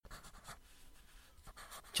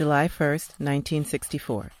July 1st,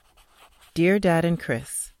 1964. Dear Dad and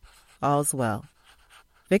Chris, all's well.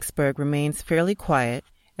 Vicksburg remains fairly quiet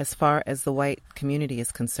as far as the white community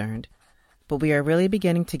is concerned, but we are really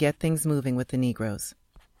beginning to get things moving with the Negroes.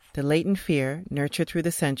 The latent fear nurtured through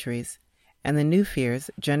the centuries, and the new fears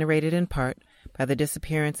generated in part by the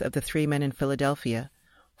disappearance of the 3 men in Philadelphia,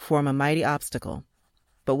 form a mighty obstacle,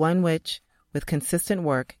 but one which, with consistent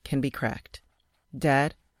work, can be cracked.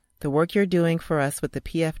 Dad, the work you're doing for us with the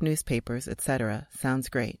PF newspapers, etc., sounds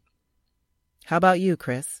great. How about you,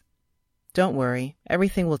 Chris? Don't worry,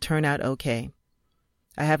 everything will turn out okay.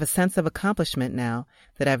 I have a sense of accomplishment now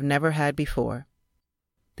that I've never had before.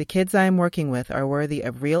 The kids I am working with are worthy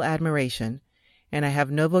of real admiration, and I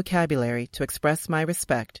have no vocabulary to express my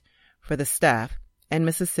respect for the staff and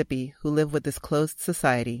Mississippi who live with this closed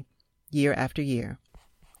society year after year.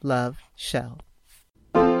 Love, Shell.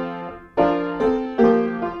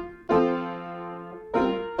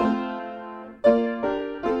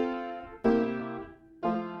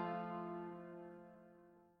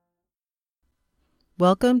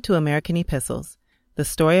 Welcome to American Epistles, the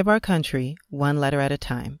story of our country, one letter at a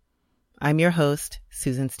time. I'm your host,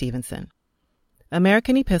 Susan Stevenson.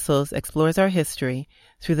 American Epistles explores our history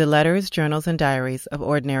through the letters, journals, and diaries of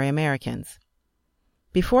ordinary Americans.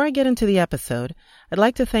 Before I get into the episode, I'd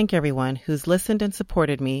like to thank everyone who's listened and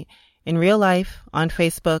supported me in real life, on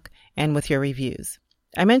Facebook, and with your reviews.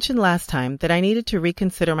 I mentioned last time that I needed to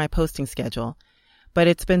reconsider my posting schedule, but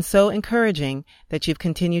it's been so encouraging that you've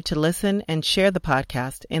continued to listen and share the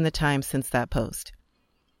podcast in the time since that post.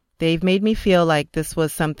 They've made me feel like this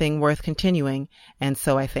was something worth continuing, and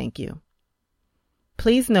so I thank you.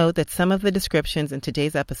 Please note that some of the descriptions in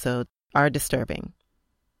today's episode are disturbing.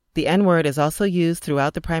 The N-word is also used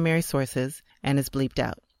throughout the primary sources and is bleeped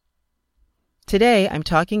out. Today, I'm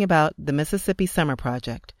talking about the Mississippi Summer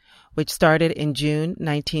Project, which started in June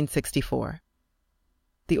 1964.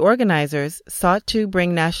 The organizers sought to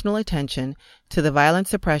bring national attention to the violent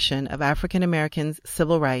suppression of African Americans'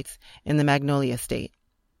 civil rights in the Magnolia State.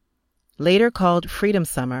 Later called Freedom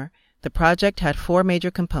Summer, the project had 4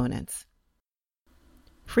 major components.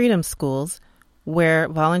 Freedom Schools, where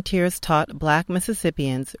volunteers taught Black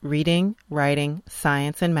Mississippians reading, writing,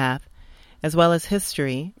 science, and math, as well as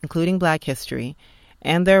history, including Black history,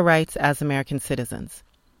 and their rights as American citizens.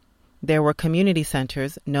 There were community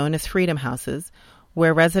centers known as Freedom Houses,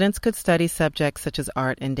 where residents could study subjects such as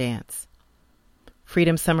art and dance.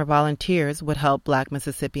 Freedom Summer volunteers would help Black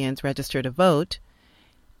Mississippians register to vote,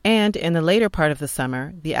 and in the later part of the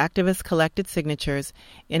summer, the activists collected signatures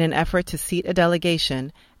in an effort to seat a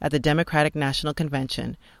delegation at the Democratic National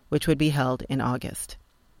Convention, which would be held in August.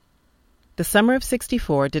 The summer of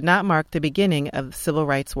 '64 did not mark the beginning of civil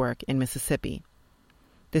rights work in Mississippi.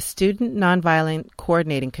 The Student Nonviolent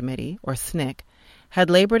Coordinating Committee, or SNCC, had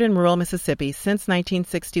labored in rural Mississippi since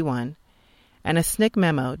 1961, and a SNCC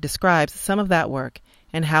memo describes some of that work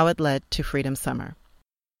and how it led to Freedom Summer.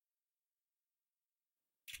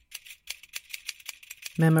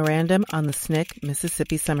 Memorandum on the SNCC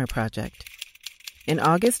Mississippi Summer Project. In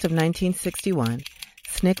August of 1961,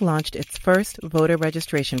 SNCC launched its first voter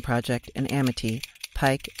registration project in Amity,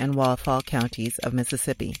 Pike, and Walthall counties of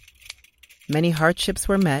Mississippi. Many hardships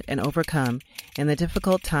were met and overcome in the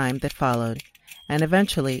difficult time that followed, and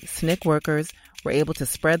eventually SNCC workers were able to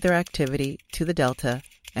spread their activity to the Delta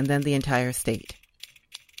and then the entire state.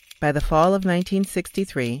 By the fall of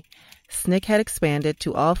 1963, SNCC had expanded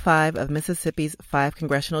to all 5 of Mississippi's 5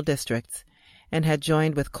 congressional districts and had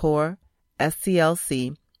joined with CORE,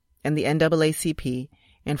 SCLC, and the NAACP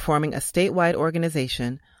in forming a statewide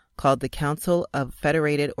organization called the Council of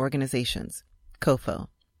Federated Organizations, COFO.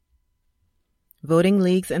 Voting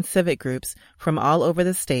leagues and civic groups from all over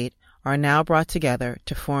the state are now brought together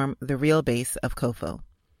to form the real base of COFO.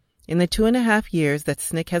 In the 2.5 years that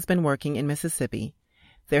SNCC has been working in Mississippi,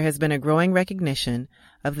 there has been a growing recognition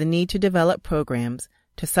of the need to develop programs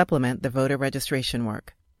to supplement the voter registration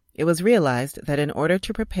work. It was realized that in order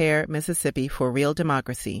to prepare Mississippi for real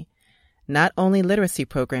democracy, not only literacy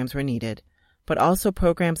programs were needed, but also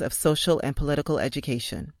programs of social and political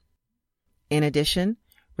education. In addition,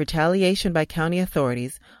 retaliation by county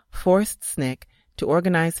authorities forced SNCC to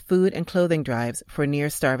organize food and clothing drives for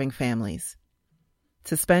near-starving families.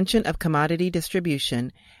 Suspension of commodity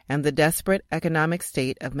distribution and the desperate economic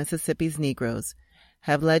state of Mississippi's Negroes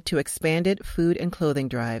have led to expanded food and clothing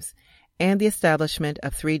drives and the establishment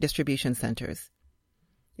of 3 distribution centers.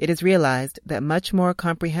 It is realized that much more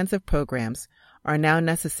comprehensive programs are now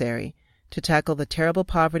necessary to tackle the terrible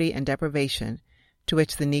poverty and deprivation to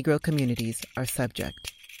which the Negro communities are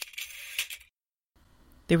subject.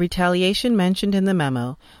 The retaliation mentioned in the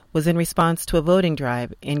memo was in response to a voting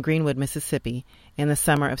drive in Greenwood, Mississippi in the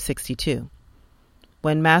summer of '62.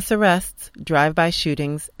 When mass arrests, drive-by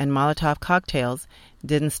shootings, and Molotov cocktails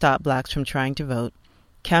didn't stop blacks from trying to vote,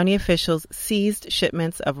 county officials seized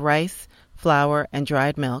shipments of rice, flour, and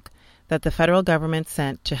dried milk that the federal government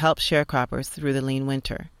sent to help sharecroppers through the lean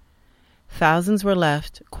winter. Thousands were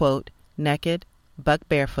left, quote, naked, buck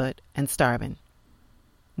barefoot, and starving.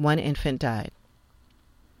 One infant died.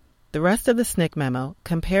 The rest of the SNCC memo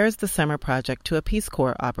compares the summer project to a Peace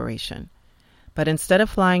Corps operation, but instead of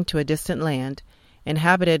flying to a distant land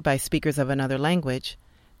inhabited by speakers of another language,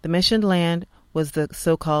 the missioned land was the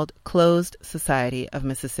so-called closed society of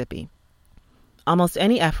Mississippi. Almost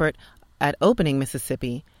any effort at opening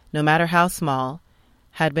Mississippi, no matter how small,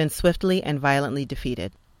 had been swiftly and violently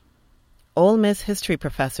defeated. Ole Miss history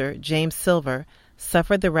professor James Silver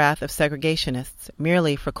suffered the wrath of segregationists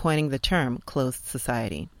merely for coining the term closed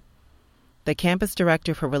society. The campus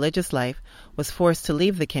director for religious life was forced to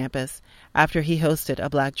leave the campus after he hosted a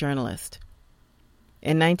black journalist.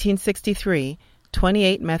 In 1963,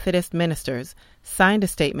 28 Methodist ministers signed a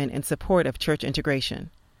statement in support of church integration.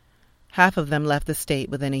 Half of them left the state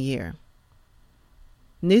within a year.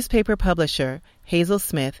 Newspaper publisher Hazel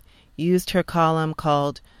Smith used her column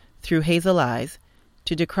called Through Hazel Eyes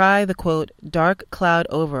to decry the, quote, dark cloud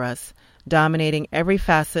over us, dominating every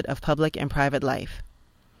facet of public and private life.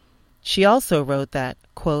 She also wrote that,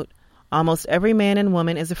 quote, almost every man and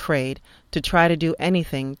woman is afraid to try to do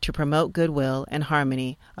anything to promote goodwill and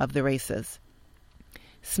harmony of the races.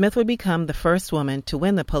 Smith would become the first woman to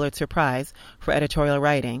win the Pulitzer Prize for editorial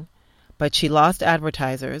writing, but she lost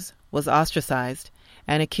advertisers, was ostracized,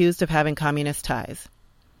 and accused of having communist ties.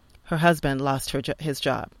 Her husband lost his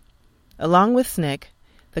job. Along with SNCC,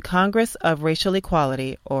 the Congress of Racial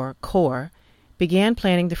Equality, or CORE, began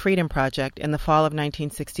planning the Freedom Project in the fall of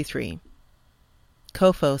 1963.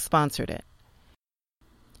 COFO sponsored it.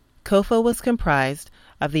 COFO was comprised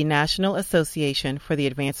of the National Association for the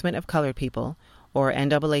Advancement of Colored People, or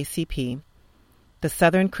NAACP, the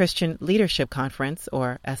Southern Christian Leadership Conference,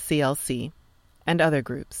 or SCLC, and other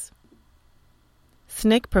groups.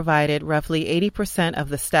 SNCC provided roughly 80% of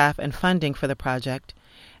the staff and funding for the project,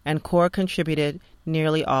 and CORE contributed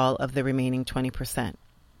nearly all of the remaining 20%.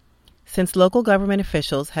 Since local government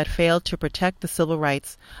officials had failed to protect the civil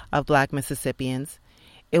rights of black Mississippians,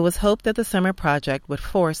 it was hoped that the summer project would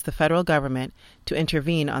force the federal government to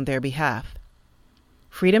intervene on their behalf.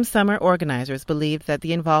 Freedom Summer organizers believed that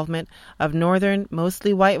the involvement of northern,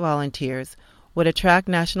 mostly white volunteers would attract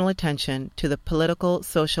national attention to the political,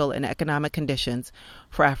 social, and economic conditions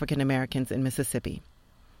for African Americans in Mississippi.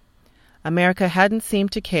 America hadn't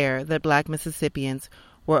seemed to care that black Mississippians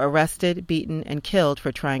were arrested, beaten, and killed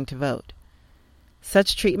for trying to vote.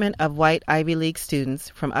 Such treatment of white Ivy League students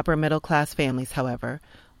from upper-middle-class families, however,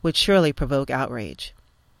 would surely provoke outrage.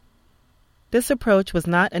 This approach was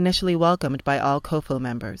not initially welcomed by all COFO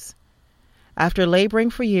members. After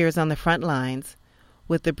laboring for years on the front lines,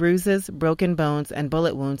 with the bruises, broken bones, and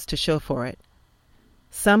bullet wounds to show for it,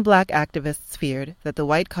 some black activists feared that the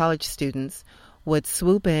white college students would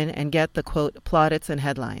swoop in and get the, quote, plaudits and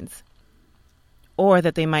headlines, or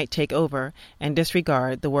that they might take over and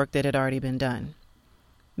disregard the work that had already been done.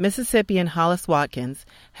 Mississippian Hollis Watkins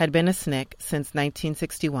had been a SNCC since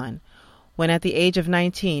 1961, when at the age of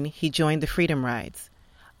 19 he joined the Freedom Rides,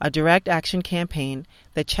 a direct action campaign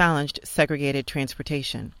that challenged segregated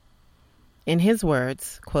transportation. In his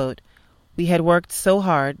words, quote, we had worked so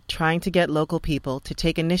hard trying to get local people to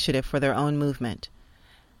take initiative for their own movement.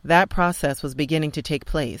 That process was beginning to take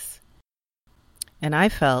place, and I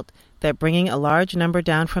felt that bringing a large number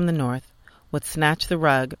down from the north would snatch the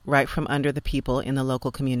rug right from under the people in the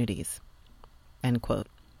local communities. End quote.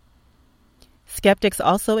 Skeptics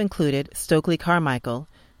also included Stokely Carmichael,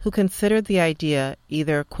 who considered the idea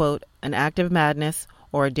either, quote, an act of madness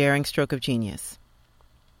or a daring stroke of genius.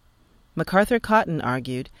 MacArthur Cotton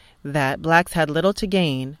argued that blacks had little to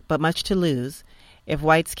gain but much to lose if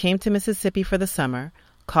whites came to Mississippi for the summer,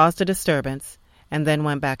 caused a disturbance, and then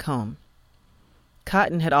went back home.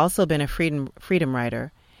 Cotton had also been a freedom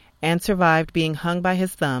rider and survived being hung by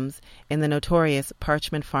his thumbs in the notorious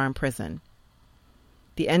Parchman Farm prison.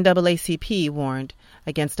 The NAACP warned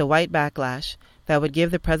against a white backlash that would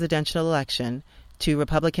give the presidential election to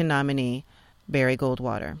Republican nominee Barry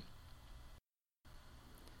Goldwater.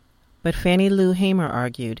 But Fannie Lou Hamer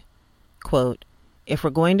argued, quote, if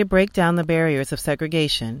we're going to break down the barriers of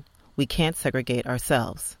segregation, we can't segregate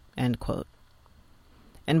ourselves, end quote.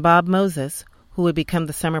 And Bob Moses, who would become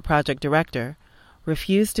the summer project director,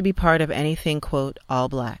 refused to be part of anything, quote, all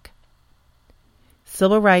black.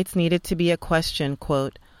 Civil rights needed to be a question,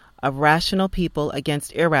 quote, of rational people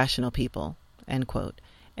against irrational people, end quote,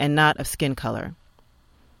 and not of skin color.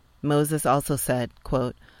 Moses also said,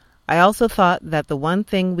 quote, I also thought that the one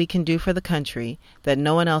thing we can do for the country that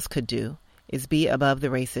no one else could do is be above the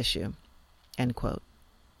race issue, end quote.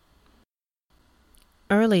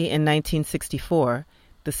 Early in 1964,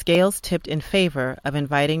 the scales tipped in favor of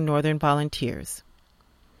inviting Northern volunteers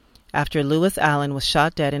after Lewis Allen was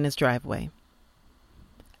shot dead in his driveway.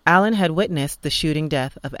 Allen had witnessed the shooting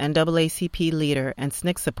death of NAACP leader and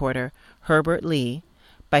SNCC supporter Herbert Lee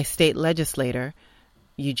by state legislator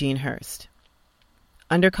Eugene Hurst.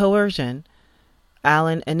 Under coercion,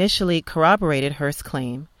 Allen initially corroborated Hurst's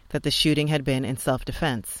claim that the shooting had been in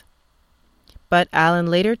self-defense. But Allen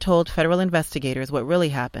later told federal investigators what really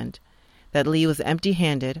happened, that Lee was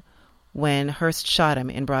empty-handed when Hurst shot him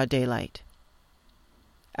in broad daylight.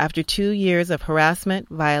 After 2 years of harassment,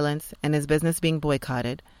 violence, and his business being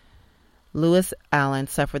boycotted, Lewis Allen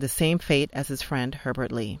suffered the same fate as his friend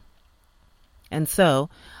Herbert Lee. And so,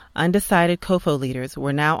 undecided COFO leaders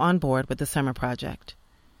were now on board with the Summer Project.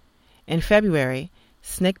 In February,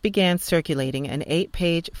 SNCC began circulating an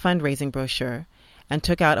 8-page fundraising brochure and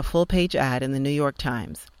took out a full-page ad in the New York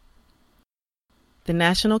Times. The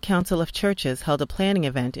National Council of Churches held a planning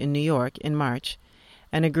event in New York in March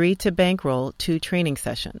and agreed to bankroll 2 training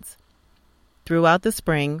sessions. Throughout the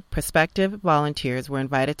spring, prospective volunteers were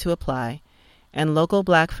invited to apply, and local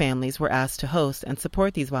black families were asked to host and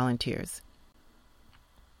support these volunteers.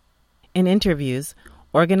 In interviews,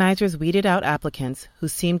 organizers weeded out applicants who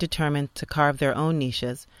seemed determined to carve their own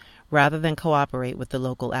niches rather than cooperate with the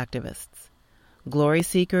local activists. Glory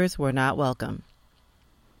seekers were not welcome.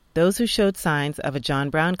 Those who showed signs of a John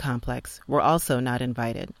Brown complex were also not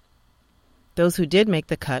invited. Those who did make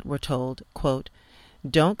the cut were told, quote,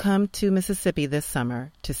 don't come to Mississippi this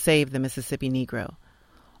summer to save the Mississippi Negro.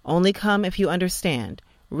 Only come if you understand,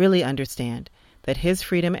 really understand, that his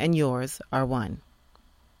freedom and yours are one.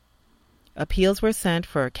 Appeals were sent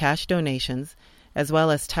for cash donations, as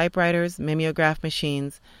well as typewriters, mimeograph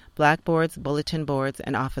machines, blackboards, bulletin boards,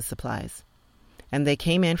 and office supplies. And they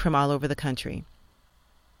came in from all over the country.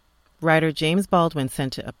 Writer James Baldwin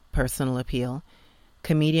sent a personal appeal,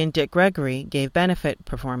 comedian Dick Gregory gave benefit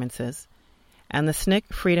performances, and the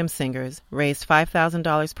SNCC Freedom Singers raised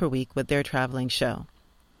 $5,000 per week with their traveling show.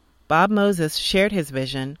 Bob Moses shared his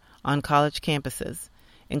vision on college campuses,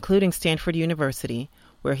 including Stanford University,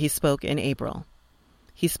 where he spoke in April.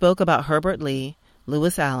 He spoke about Herbert Lee,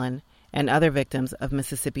 Lewis Allen, and other victims of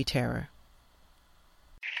Mississippi terror.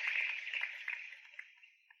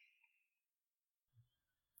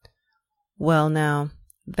 Well, now,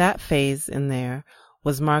 that phase in there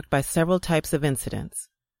was marked by several types of incidents,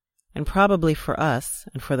 and probably for us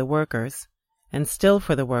and for the workers, and still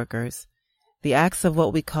for the workers, the acts of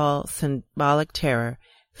what we call symbolic terror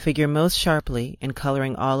figure most sharply in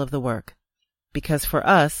coloring all of the work. Because for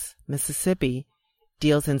us, Mississippi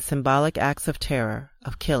deals in symbolic acts of terror,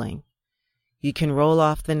 of killing. You can roll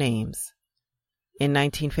off the names. In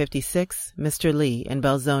 1956, Mr. Lee in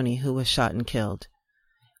Belzoni, who was shot and killed.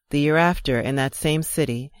 The year after, in that same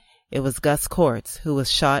city, it was Gus Courts, who was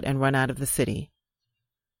shot and run out of the city.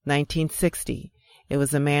 1960, it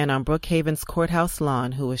was a man on Brookhaven's courthouse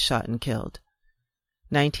lawn who was shot and killed.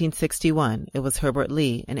 1961, it was Herbert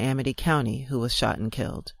Lee in Amity County who was shot and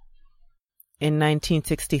killed. In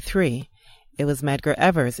 1963, it was Medgar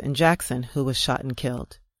Evers in Jackson who was shot and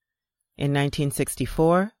killed. In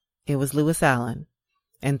 1964, it was Lewis Allen,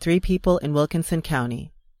 and 3 people in Wilkinson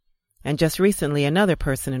County, and just recently another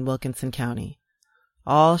person in Wilkinson County,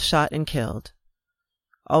 all shot and killed.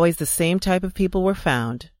 Always the same type of people were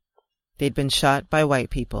found. They'd been shot by white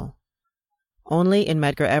people. Only in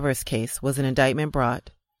Medgar Evers' case was an indictment brought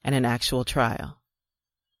and an actual trial.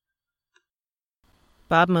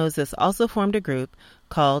 Bob Moses also formed a group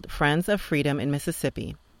called Friends of Freedom in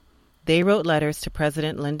Mississippi. They wrote letters to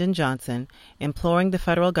President Lyndon Johnson imploring the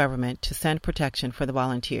federal government to send protection for the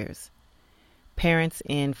volunteers. Parents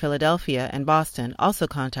in Philadelphia and Boston also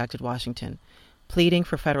contacted Washington, pleading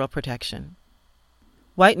for federal protection.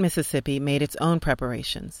 White Mississippi made its own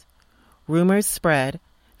preparations. Rumors spread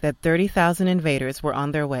that 30,000 invaders were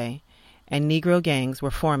on their way, and Negro gangs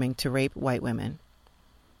were forming to rape white women.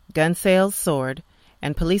 Gun sales soared,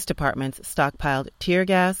 and police departments stockpiled tear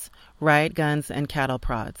gas, riot guns, and cattle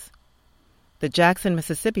prods. The Jackson,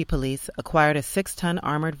 Mississippi police acquired a 6-ton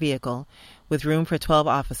armored vehicle with room for 12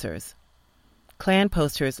 officers. Klan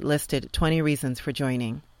posters listed 20 reasons for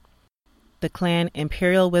joining. The Klan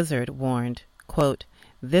Imperial Wizard warned, quote,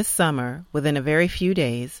 this summer, within a very few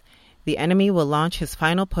days, the enemy will launch his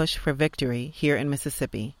final push for victory here in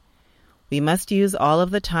Mississippi. We must use all of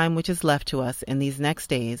the time which is left to us in these next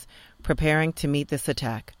days preparing to meet this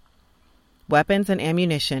attack. Weapons and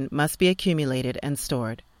ammunition must be accumulated and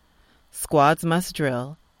stored. Squads must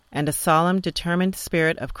drill, and a solemn, determined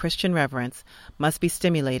spirit of Christian reverence must be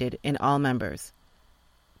stimulated in all members."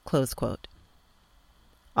 Close quote.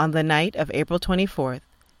 On the night of April 24th,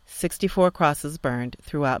 64 crosses burned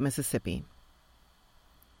throughout Mississippi.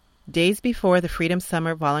 Days before the Freedom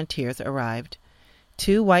Summer volunteers arrived,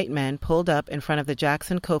 2 white men pulled up in front of the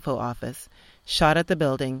Jackson COFO office, shot at the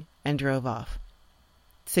building, and drove off.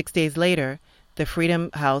 6 days later, the Freedom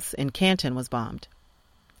House in Canton was bombed.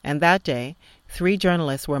 And that day, 3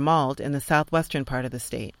 journalists were mauled in the southwestern part of the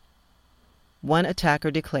state. One attacker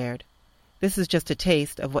declared, "This is just a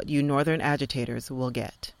taste of what you northern agitators will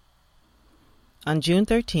get." On June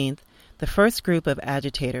 13th, the first group of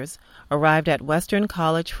agitators arrived at Western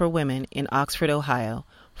College for Women in Oxford, Ohio,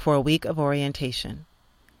 for a week of orientation.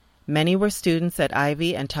 Many were students at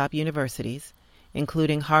Ivy and top universities,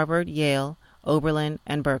 including Harvard, Yale, Oberlin,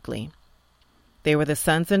 and Berkeley. They were the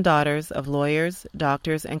sons and daughters of lawyers,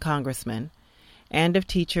 doctors, and congressmen, and of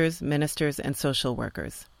teachers, ministers, and social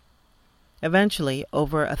workers. Eventually,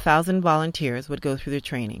 over 1,000 volunteers would go through the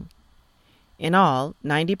training. In all,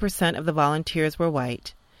 90% of the volunteers were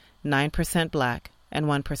white, 9% black, and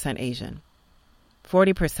 1% Asian.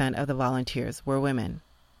 40% of the volunteers were women.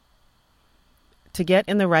 To get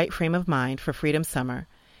in the right frame of mind for Freedom Summer,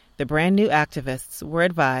 the brand new activists were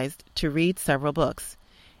advised to read several books,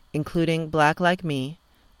 including Black Like Me,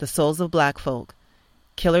 The Souls of Black Folk,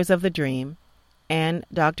 Killers of the Dream, and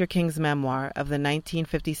Dr. King's memoir of the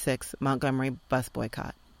 1956 Montgomery bus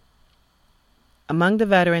boycott. Among the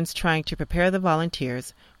veterans trying to prepare the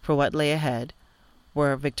volunteers for what lay ahead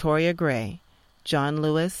were Victoria Gray, John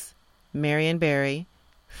Lewis, Marion Barry,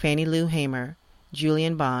 Fannie Lou Hamer,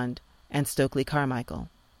 Julian Bond, and Stokely Carmichael.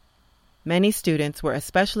 Many students were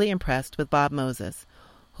especially impressed with Bob Moses,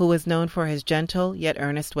 who was known for his gentle yet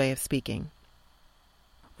earnest way of speaking.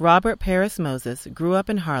 Robert Paris Moses grew up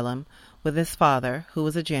in Harlem with his father, who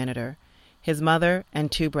was a janitor, his mother,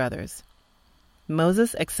 and 2 brothers.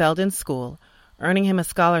 Moses excelled in school, earning him a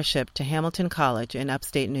scholarship to Hamilton College in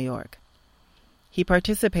upstate New York. He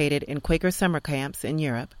participated in Quaker summer camps in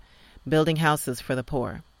Europe, building houses for the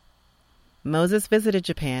poor. Moses visited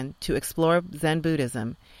Japan to explore Zen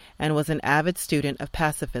Buddhism and was an avid student of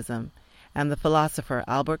pacifism and the philosopher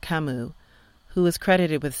Albert Camus, who is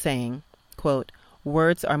credited with saying, quote,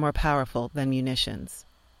 "Words are more powerful than munitions."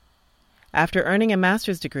 After earning a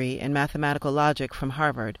master's degree in mathematical logic from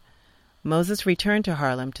Harvard, Moses returned to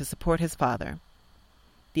Harlem to support his father.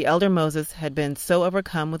 The elder Moses had been so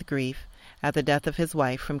overcome with grief at the death of his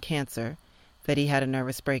wife from cancer that he had a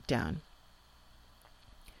nervous breakdown.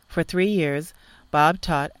 For 3 years, Bob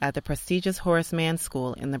taught at the prestigious Horace Mann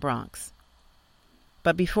School in the Bronx.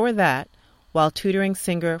 But before that, while tutoring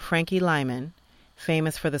singer Frankie Lyman,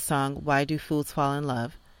 famous for the song Why Do Fools Fall in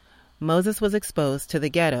Love, Moses was exposed to the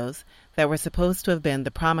ghettos that were supposed to have been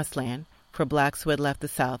the promised land for blacks who had left the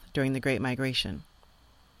South during the Great Migration.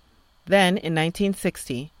 Then, in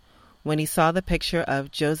 1960, when he saw the picture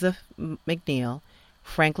of Joseph McNeil,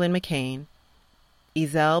 Franklin McCain,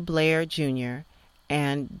 Ezell Blair Jr.,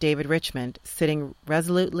 and David Richmond sitting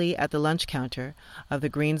resolutely at the lunch counter of the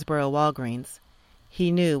Greensboro Walgreens,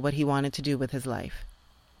 he knew what he wanted to do with his life.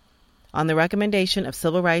 On the recommendation of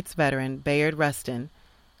civil rights veteran Bayard Rustin,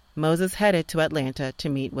 Moses headed to Atlanta to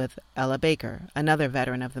meet with Ella Baker, another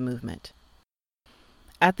veteran of the movement.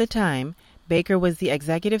 At the time, Baker was the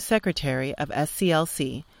executive secretary of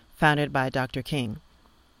SCLC, founded by Dr. King.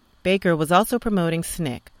 Baker was also promoting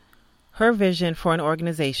SNCC, her vision for an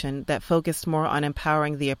organization that focused more on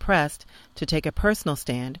empowering the oppressed to take a personal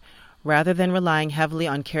stand rather than relying heavily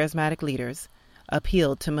on charismatic leaders,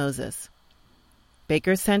 appealed to Moses.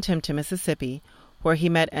 Baker sent him to Mississippi, where he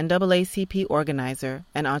met NAACP organizer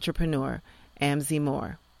and entrepreneur Amzie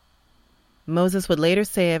Moore. Moses would later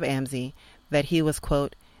say of Amzie that he was,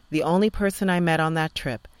 quote, "the only person I met on that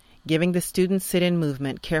trip, giving the student sit-in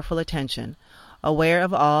movement careful attention, aware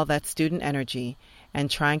of all that student energy, and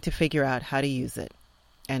trying to figure out how to use it,"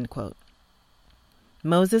 end quote.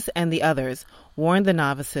 Moses and the others warned the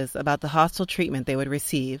novices about the hostile treatment they would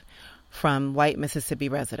receive from white Mississippi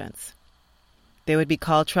residents. They would be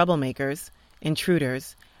called troublemakers,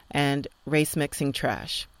 intruders, and race-mixing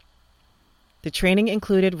trash. The training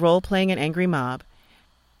included role-playing an angry mob,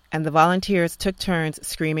 and the volunteers took turns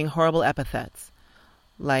screaming horrible epithets,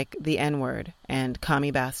 like the N-word and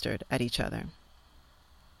commie bastard, at each other.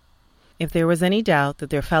 If there was any doubt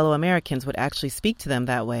that their fellow Americans would actually speak to them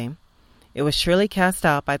that way, it was surely cast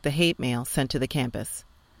out by the hate mail sent to the campus.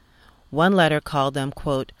 One letter called them,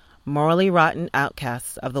 quote, morally rotten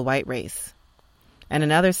outcasts of the white race. And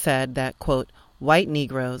another said that, quote, white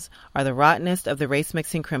Negroes are the rottenest of the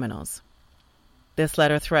race-mixing criminals. This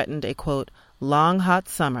letter threatened a, quote, long, hot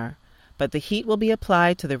summer, but the heat will be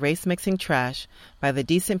applied to the race-mixing trash by the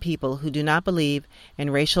decent people who do not believe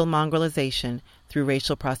in racial mongrelization through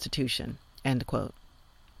racial prostitution, end quote.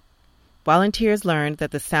 Volunteers learned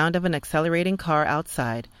that the sound of an accelerating car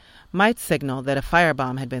outside might signal that a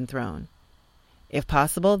firebomb had been thrown. If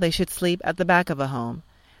possible, they should sleep at the back of a home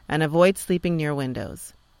and avoid sleeping near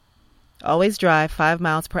windows. Always drive 5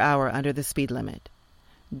 miles per hour under the speed limit.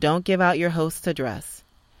 Don't give out your host's address.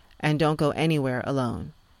 And don't go anywhere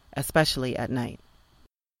alone, especially at night.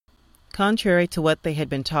 Contrary to what they had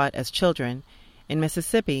been taught as children, in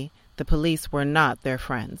Mississippi, the police were not their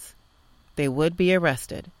friends. They would be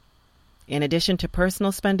arrested. In addition to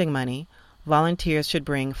personal spending money, volunteers should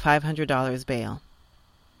bring $500 bail.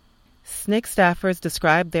 SNCC staffers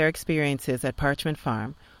described their experiences at Parchman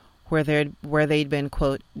Farm, where they'd been,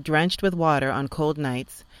 quote, drenched with water on cold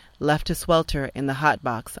nights, left to swelter in the hot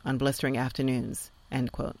box on blistering afternoons,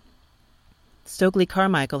 end quote. Stokely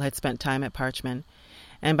Carmichael had spent time at Parchman,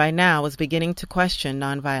 and by now was beginning to question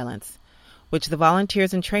nonviolence, which the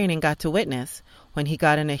volunteers in training got to witness when he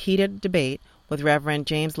got in a heated debate with Reverend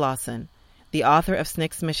James Lawson, the author of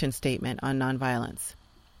SNCC's mission statement on nonviolence.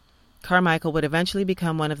 Carmichael would eventually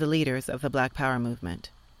become one of the leaders of the Black Power movement.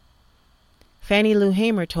 Fannie Lou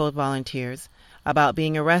Hamer told volunteers about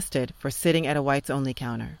being arrested for sitting at a whites-only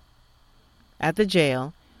counter. At the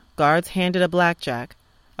jail, guards handed a blackjack,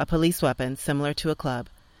 a police weapon similar to a club,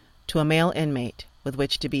 to a male inmate with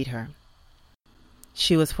which to beat her.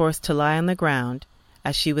 She was forced to lie on the ground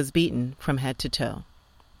as she was beaten from head to toe.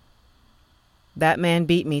 That man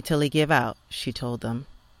beat me till he give out, she told them.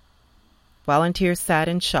 Volunteers sat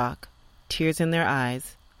in shock, tears in their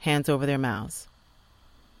eyes, hands over their mouths.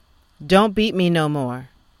 Don't beat me no more,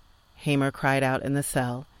 Hamer cried out in the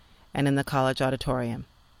cell and in the college auditorium.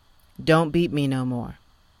 Don't beat me no more.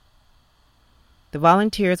 The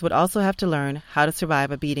volunteers would also have to learn how to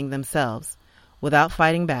survive a beating themselves without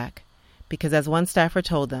fighting back, because as one staffer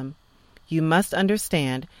told them, you must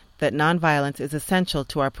understand that nonviolence is essential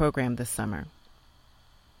to our program this summer.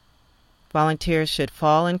 Volunteers should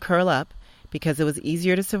fall and curl up because it was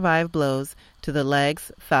easier to survive blows to the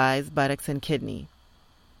legs, thighs, buttocks, and kidney.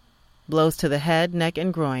 Blows to the head, neck,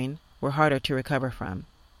 and groin were harder to recover from.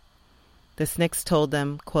 The SNCCs told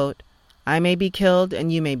them, quote, I may be killed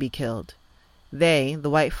and you may be killed. They, the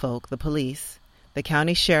white folk, the police, the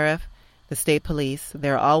county sheriff, the state police,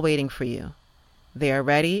 they're all waiting for you. They are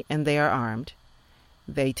ready and they are armed.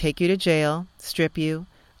 They take you to jail, strip you,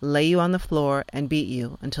 lay you on the floor, and beat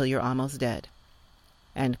you until you're almost dead.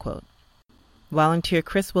 End quote. Volunteer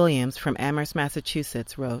Chris Williams from Amherst,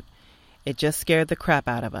 Massachusetts wrote, It just scared the crap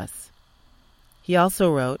out of us. He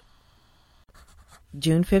also wrote,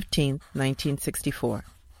 June 15, 1964.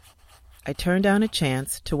 I turned down a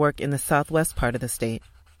chance to work in the southwest part of the state,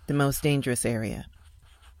 the most dangerous area.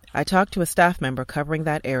 I talked to a staff member covering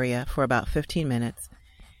that area for about 15 minutes,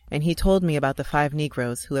 and he told me about the 5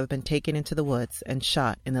 Negroes who have been taken into the woods and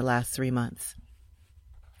shot in the last 3 months.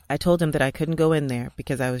 I told him that I couldn't go in there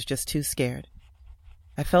because I was just too scared.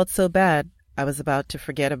 I felt so bad I was about to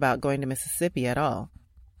forget about going to Mississippi at all.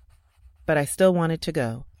 But I still wanted to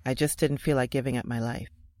go. I just didn't feel like giving up my life.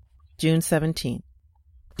 June 17th.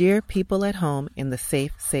 Dear people at home in the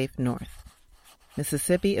safe North,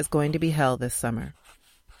 Mississippi is going to be hell this summer.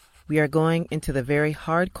 We are going into the very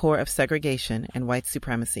hard core of segregation and white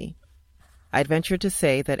supremacy. I'd venture to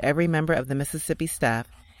say that every member of the Mississippi staff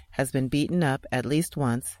has been beaten up at least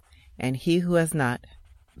once, and he who has not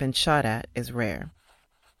been shot at is rare.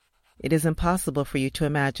 It is impossible for you to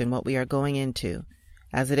imagine what we are going into,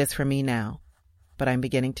 as it is for me now, but I'm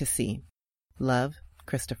beginning to see. Love,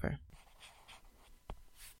 Christopher.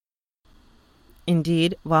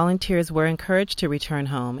 Indeed, volunteers were encouraged to return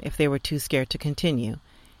home if they were too scared to continue,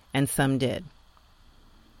 and some did.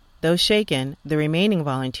 Though shaken, the remaining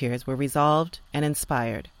volunteers were resolved and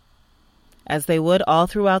inspired. As they would all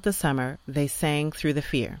throughout the summer, they sang through the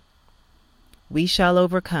fear. We shall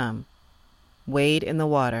overcome, wade in the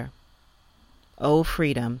water, oh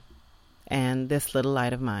freedom, and this little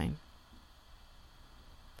light of mine.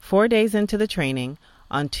 4 days into the training,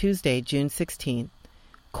 on Tuesday, June 16th,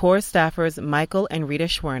 Corps staffers Michael and Rita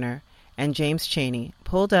Schwerner and James Cheney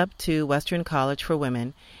pulled up to Western College for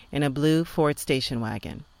Women in a blue Ford station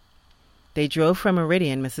wagon. They drove from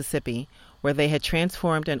Meridian, Mississippi, where they had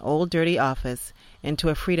transformed an old dirty office into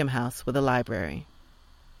a freedom house with a library.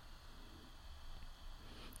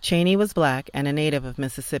 Cheney was black and a native of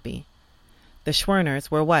Mississippi. The Schwerners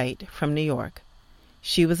were white from New York.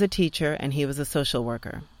 She was a teacher and he was a social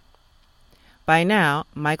worker. By now,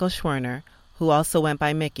 Michael Schwerner, who also went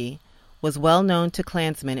by Mickey, was well known to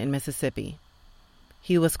Klansmen in Mississippi.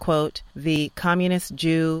 He was, quote, the communist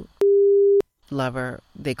Jew lover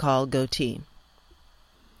they call Goatee.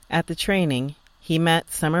 At the training, he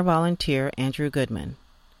met summer volunteer Andrew Goodman.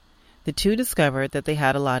 The two discovered that they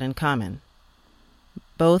had a lot in common.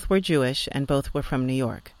 Both were Jewish and both were from New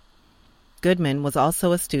York. Goodman was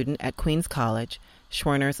also a student at Queens College,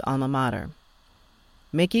 Schwerner's alma mater.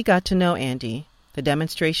 Mickey got to know Andy, the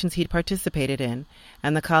demonstrations he'd participated in,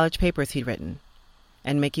 and the college papers he'd written,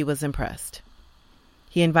 and Mickey was impressed.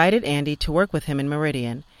 He invited Andy to work with him in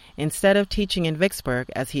Meridian instead of teaching in Vicksburg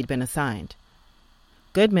as he'd been assigned.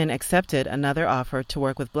 Goodman accepted another offer to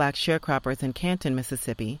work with black sharecroppers in Canton,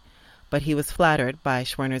 Mississippi, but he was flattered by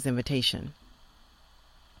Schwerner's invitation.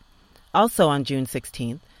 Also on June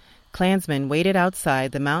 16th, Klansmen waited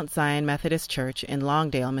outside the Mount Zion Methodist Church in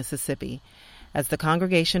Longdale, Mississippi, as the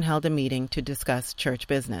congregation held a meeting to discuss church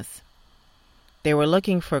business. They were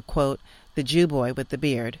looking for, quote, the Jew boy with the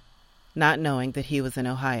beard, not knowing that he was in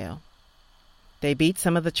Ohio. They beat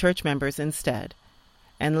some of the church members instead,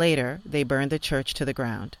 and later they burned the church to the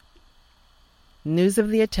ground. News of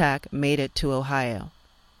the attack made it to Ohio.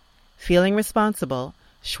 Feeling responsible,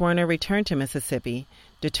 Schwerner returned to Mississippi,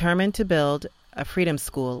 determined to build a freedom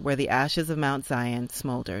school where the ashes of Mount Zion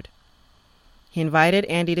smoldered. He invited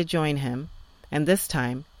Andy to join him, and this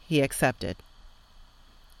time he accepted.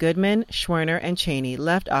 Goodman, Schwerner, and Cheney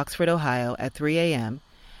left Oxford, Ohio at 3 a.m.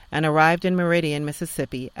 and arrived in Meridian,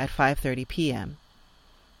 Mississippi at 5:30 p.m.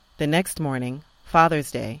 The next morning,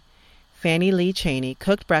 Father's Day, Fannie Lee Cheney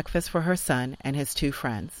cooked breakfast for her son and his two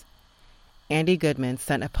friends. Andy Goodman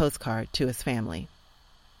sent a postcard to his family.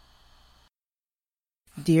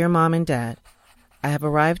 Dear Mom and Dad, I have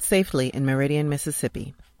arrived safely in Meridian,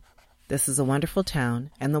 Mississippi. This is a wonderful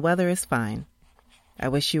town, and the weather is fine. I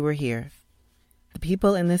wish you were here. The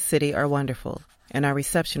people in this city are wonderful, and our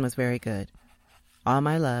reception was very good. All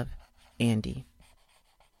my love, Andy.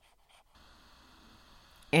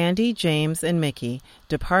 Andy, James, and Mickey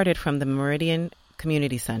departed from the Meridian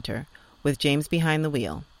Community Center, with James behind the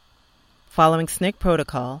wheel. Following SNCC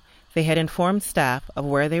protocol, they had informed staff of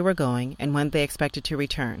where they were going and when they expected to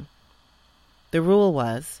return. The rule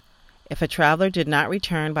was, if a traveler did not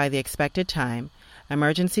return by the expected time,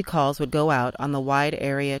 emergency calls would go out on the Wide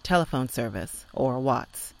Area Telephone Service, or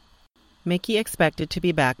WATS. Mickey expected to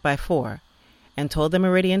be back by 4, and told the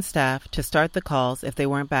Meridian staff to start the calls if they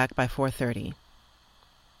weren't back by 4:30.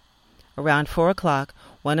 Around 4 o'clock,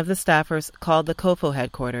 one of the staffers called the COFO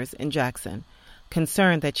headquarters in Jackson,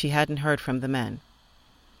 concerned that she hadn't heard from the men.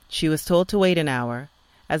 She was told to wait an hour,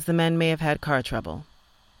 as the men may have had car trouble.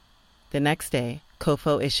 The next day,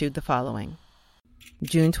 COFO issued the following.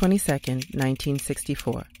 June 22,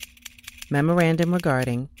 1964. Memorandum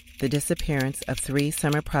regarding the disappearance of 3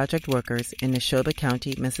 summer project workers in Neshoba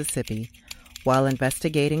County, Mississippi, while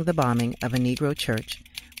investigating the bombing of a Negro church,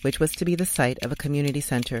 which was to be the site of a community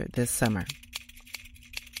center this summer.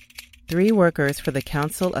 3 workers for the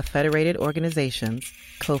Council of Federated Organizations,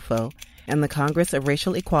 COFO, and the Congress of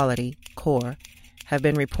Racial Equality, CORE, have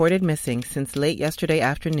been reported missing since late yesterday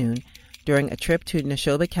afternoon during a trip to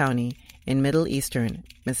Neshoba County in Middle Eastern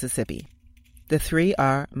Mississippi. The 3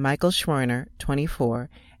 are Michael Schwerner, 24,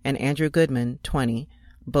 and Andrew Goodman, 20,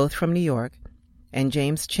 both from New York, and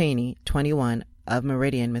James Cheney, 21, of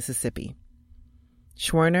Meridian, Mississippi.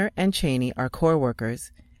 Schwerner and Cheney are CORE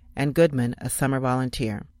workers, and Goodman a summer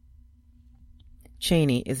volunteer.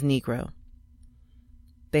 Cheney is Negro.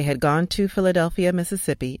 They had gone to Philadelphia,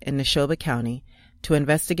 Mississippi, in Neshoba County to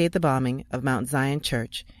investigate the bombing of Mount Zion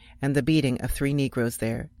Church and the beating of 3 Negroes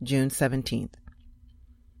there, June 17th.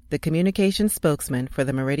 The communications spokesman for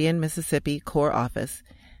the Meridian, Mississippi CORE office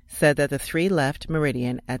said that the 3 left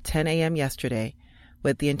Meridian at 10 a.m. yesterday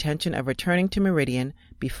with the intention of returning to Meridian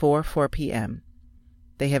before 4 p.m.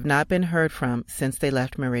 They have not been heard from since they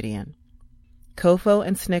left Meridian. COFO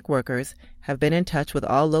and SNCC workers have been in touch with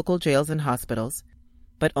all local jails and hospitals,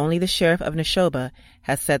 but only the sheriff of Neshoba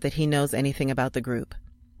has said that he knows anything about the group.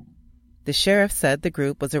 The sheriff said the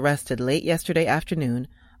group was arrested late yesterday afternoon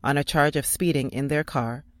on a charge of speeding in their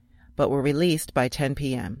car, but were released by 10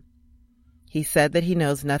 p.m. He said that he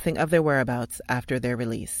knows nothing of their whereabouts after their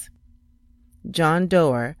release. John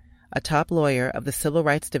Doerr, a top lawyer of the Civil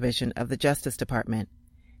Rights Division of the Justice Department,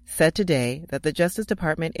 said today that the Justice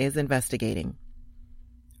Department is investigating.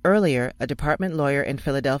 Earlier, a department lawyer in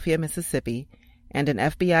Philadelphia, Mississippi, and an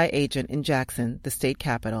FBI agent in Jackson, the state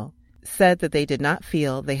capital, said that they did not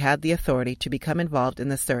feel they had the authority to become involved in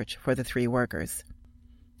the search for the 3 workers.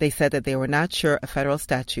 They said that they were not sure a federal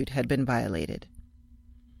statute had been violated.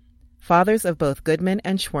 Fathers of both Goodman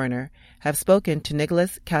and Schwerner have spoken to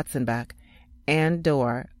Nicholas Katzenbach and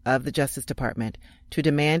Doar of the Justice Department to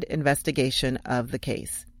demand investigation of the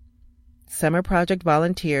case. Summer project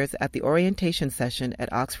volunteers at the orientation session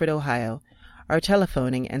at Oxford, Ohio, are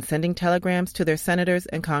telephoning and sending telegrams to their senators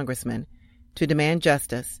and congressmen to demand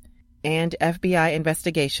justice and FBI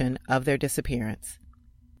investigation of their disappearance.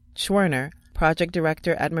 Schwerner, project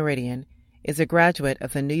director at Meridian, is a graduate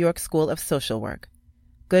of the New York School of Social Work.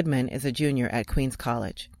 Goodman is a junior at Queens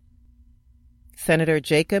College. Senator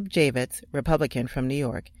Jacob Javits, Republican from New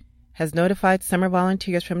York, has notified summer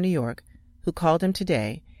volunteers from New York who called him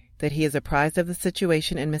today that he is apprised of the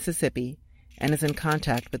situation in Mississippi and is in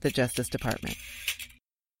contact with the Justice Department.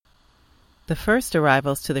 The first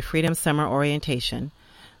arrivals to the Freedom Summer Orientation,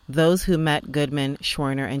 those who met Goodman,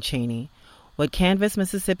 Schwerner, and Cheney, would canvass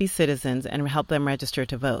Mississippi citizens and help them register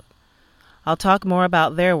to vote. I'll talk more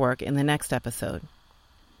about their work in the next episode.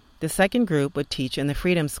 The second group would teach in the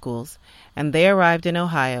Freedom Schools, and they arrived in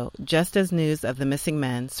Ohio just as news of the missing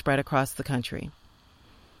men spread across the country.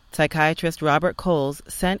 Psychiatrist Robert Coles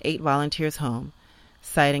sent 8 volunteers home,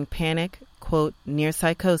 citing panic, quote, near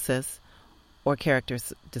psychosis, or character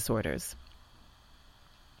disorders.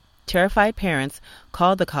 Terrified parents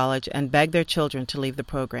called the college and begged their children to leave the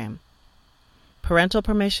program. Parental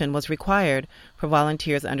permission was required for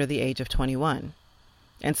volunteers under the age of 21,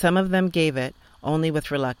 and some of them gave it only with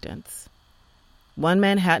reluctance. One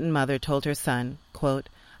Manhattan mother told her son, quote,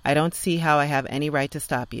 I don't see how I have any right to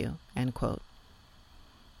stop you, end quote.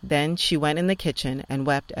 Then she went in the kitchen and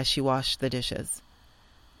wept as she washed the dishes.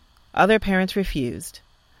 Other parents refused.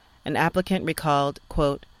 An applicant recalled,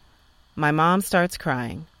 quote, my mom starts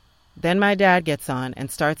crying. Then my dad gets on and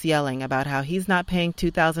starts yelling about how he's not paying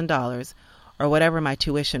 $2,000, or whatever my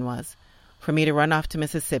tuition was, for me to run off to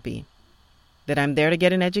Mississippi, that I'm there to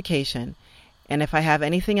get an education, and if I have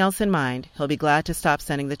anything else in mind, he'll be glad to stop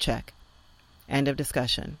sending the check. End of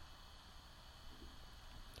discussion.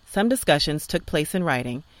 Some discussions took place in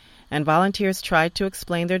writing, and volunteers tried to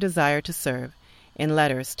explain their desire to serve in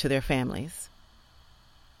letters to their families.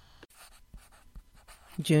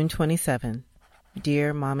 June 27.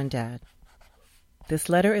 Dear Mom and Dad, this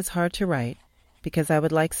letter is hard to write because I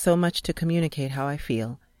would like so much to communicate how I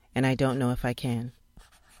feel, and I don't know if I can.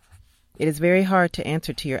 It is very hard to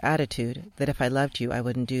answer to your attitude that if I loved you, I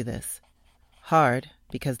wouldn't do this. Hard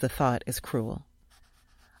because the thought is cruel.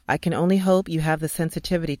 I can only hope you have the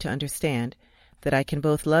sensitivity to understand that I can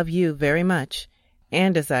both love you very much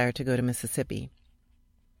and desire to go to Mississippi.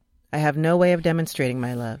 I have no way of demonstrating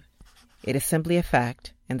my love. It is simply a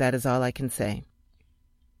fact, and that is all I can say.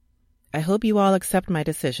 I hope you all accept my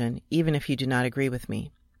decision, even if you do not agree with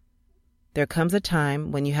me. There comes a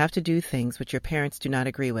time when you have to do things which your parents do not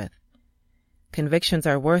agree with. Convictions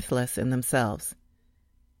are worthless in themselves.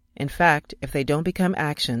 In fact, if they don't become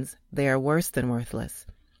actions, they are worse than worthless.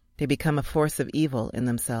 They become a force of evil in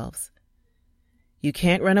themselves. You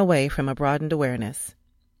can't run away from a broadened awareness.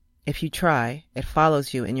 If you try, it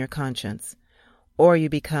follows you in your conscience, or you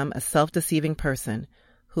become a self-deceiving person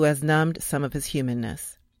who has numbed some of his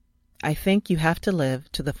humanness. I think you have to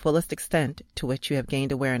live to the fullest extent to which you have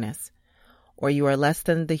gained awareness, or you are less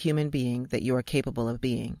than the human being that you are capable of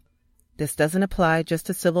being. This doesn't apply just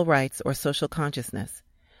to civil rights or social consciousness,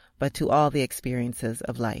 but to all the experiences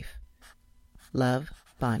of life. Love,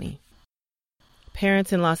 Bonnie.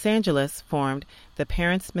 Parents in Los Angeles formed the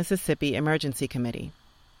Parents Mississippi Emergency Committee.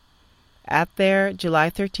 At their July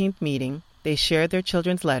 13th meeting, they shared their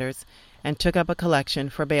children's letters and took up a collection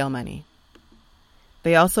for bail money.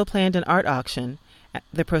 They also planned an art auction,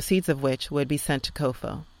 the proceeds of which would be sent to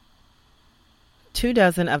COFO.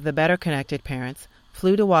 24 of the better-connected parents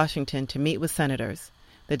flew to Washington to meet with senators,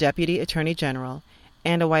 the Deputy Attorney General,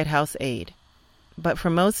 and a White House aide. But for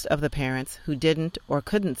most of the parents who didn't or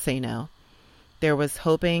couldn't say no, there was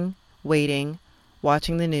hoping, waiting,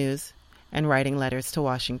 watching the news, and writing letters to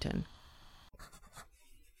Washington.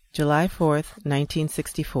 July 4th,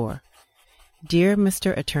 1964. Dear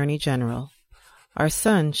Mr. Attorney General, our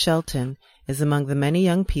son, Shelton, is among the many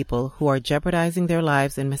young people who are jeopardizing their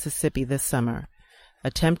lives in Mississippi this summer,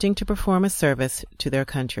 attempting to perform a service to their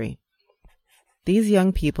country. These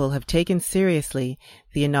young people have taken seriously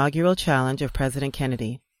the inaugural challenge of President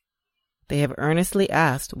Kennedy. They have earnestly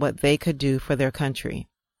asked what they could do for their country.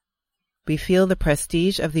 We feel the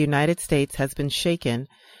prestige of the United States has been shaken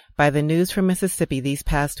by the news from Mississippi these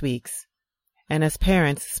past weeks, and as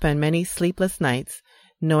parents spend many sleepless nights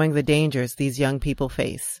knowing the dangers these young people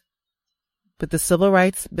face. With the Civil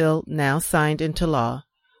Rights Bill now signed into law,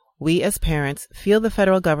 we as parents feel the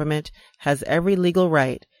federal government has every legal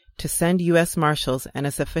right to send U.S. Marshals and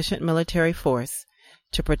a sufficient military force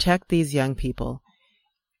to protect these young people,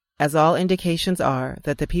 as all indications are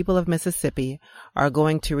that the people of Mississippi are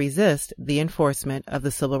going to resist the enforcement of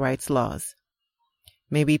the civil rights laws.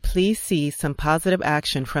 May we please see some positive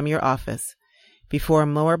action from your office before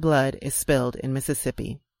more blood is spilled in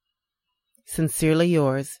Mississippi. Sincerely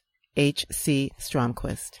yours, H. C.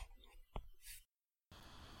 Stromquist.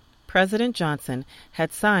 President Johnson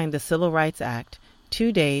had signed the Civil Rights Act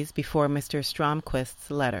 2 days before Mr.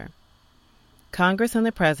 Stromquist's letter. Congress and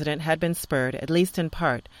the President had been spurred, at least in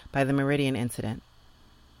part, by the Meridian incident.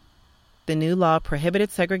 The new law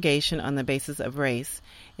prohibited segregation on the basis of race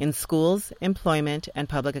in schools, employment, and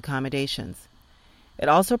public accommodations. It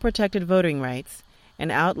also protected voting rights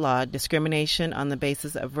and outlawed discrimination on the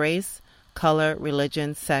basis of race, color,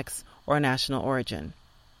 religion, sex, or national origin.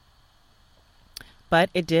 But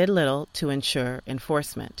it did little to ensure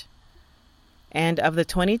enforcement. And of the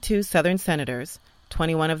 22 Southern senators,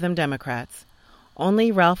 21 of them Democrats,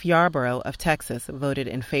 only Ralph Yarborough of Texas voted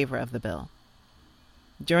in favor of the bill.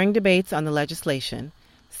 During debates on the legislation,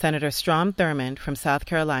 Senator Strom Thurmond from South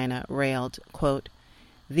Carolina railed, quote,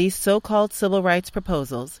 "These so-called civil rights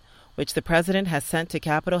proposals, which the President has sent to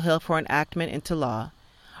Capitol Hill for enactment into law,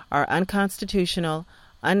 are unconstitutional,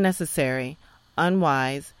 unnecessary,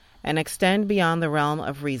 unwise, and extend beyond the realm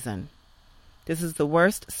of reason. This is the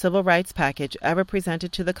worst civil rights package ever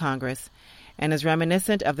presented to the Congress and is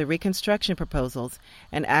reminiscent of the Reconstruction proposals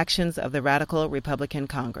and actions of the radical Republican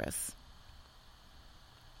Congress."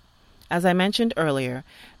 As I mentioned earlier,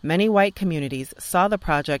 many white communities saw the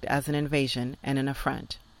project as an invasion and an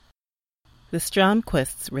affront. The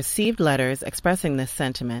Stromquists received letters expressing this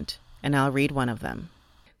sentiment, and I'll read one of them.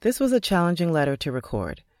 This was a challenging letter to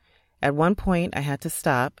record. At one point, I had to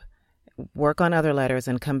stop, work on other letters,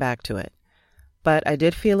 and come back to it. But I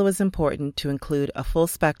did feel it was important to include a full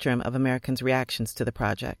spectrum of Americans' reactions to the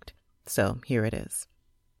project. So here it is.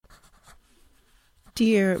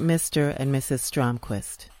 Dear Mr. and Mrs.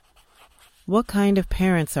 Stromquist, what kind of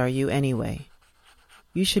parents are you anyway?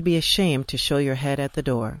 You should be ashamed to show your head at the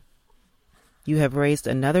door. You have raised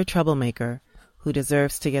another troublemaker who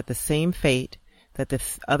deserves to get the same fate that the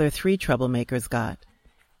other 3 troublemakers got,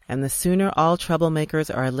 and the sooner all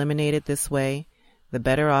troublemakers are eliminated this way, the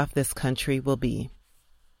better off this country will be.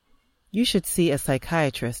 You should see a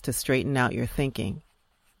psychiatrist to straighten out your thinking.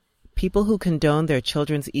 People who condone their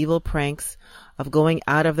children's evil pranks of going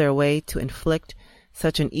out of their way to inflict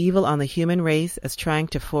such an evil on the human race as trying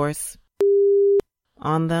to force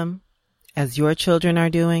on them, as your children are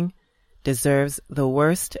doing, deserves the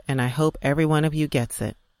worst, and I hope every one of you gets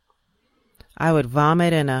it. I would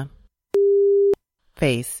vomit in a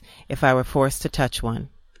face if I were forced to touch one.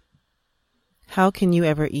 How can you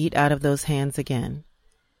ever eat out of those hands again?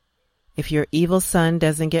 If your evil son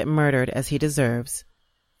doesn't get murdered as he deserves,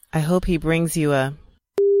 I hope he brings you a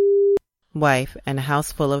wife and a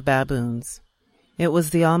house full of baboons. It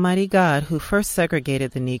was the Almighty God who first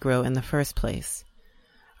segregated the Negro in the first place.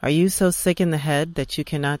 Are you so sick in the head that you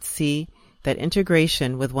cannot see that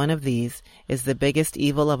integration with one of these is the biggest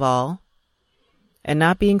evil of all? And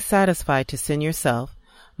not being satisfied to sin yourself,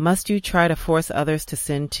 must you try to force others to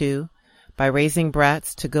sin too, by raising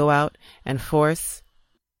brats to go out and force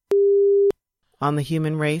on the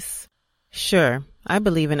human race? Sure, I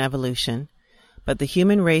believe in evolution, but the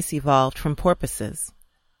human race evolved from porpoises,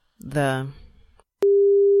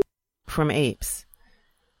 from apes.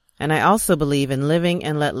 And I also believe in living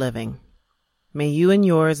and let living. May you and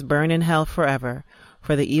yours burn in hell forever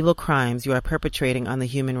for the evil crimes you are perpetrating on the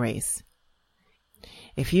human race.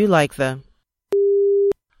 If you like the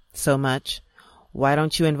so much, why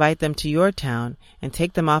don't you invite them to your town and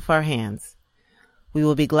take them off our hands? We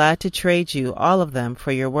will be glad to trade you, all of them,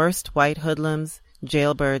 for your worst white hoodlums,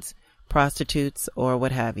 jailbirds, prostitutes, or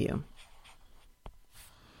what have you.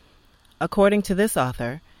 According to this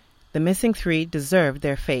author, the missing 3 deserved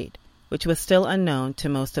their fate, which was still unknown to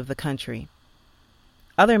most of the country.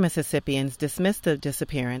 Other Mississippians dismissed the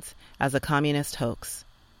disappearance as a communist hoax.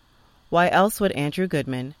 Why else would Andrew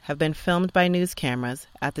Goodman have been filmed by news cameras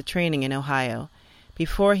at the training in Ohio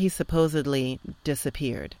before he supposedly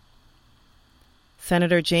disappeared?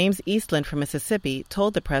 Senator James Eastland from Mississippi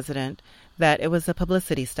told the president that it was a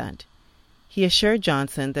publicity stunt. He assured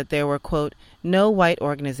Johnson that there were, quote, no white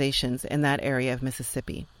organizations in that area of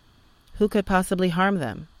Mississippi. Who could possibly harm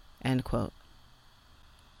them? End quote.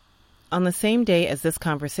 On the same day as this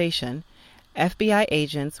conversation, FBI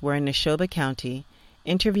agents were in Neshoba County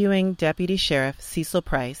interviewing Deputy Sheriff Cecil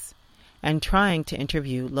Price and trying to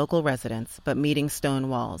interview local residents, but meeting stone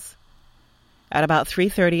walls. At about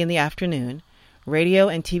 3:30 in the afternoon, radio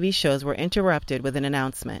and TV shows were interrupted with an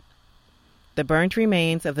announcement. The burnt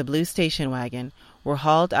remains of the blue station wagon were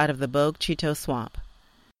hauled out of the Bogue Chitto swamp.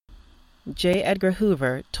 J. Edgar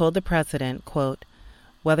Hoover told the president, quote,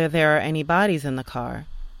 "Whether there are any bodies in the car,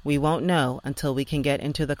 we won't know until we can get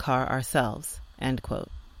into the car ourselves," end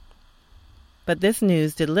quote. But this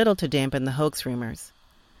news did little to dampen the hoax rumors.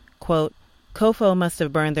 Quote, "Kofo must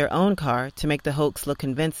have burned their own car to make the hoax look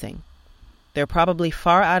convincing. They're probably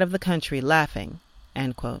far out of the country laughing,"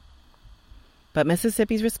 end quote. But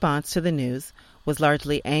Mississippi's response to the news was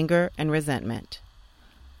largely anger and resentment.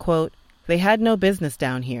 Quote, "They had no business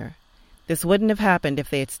down here. This wouldn't have happened if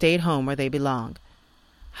they had stayed home where they belong.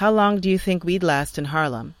 How long do you think we'd last in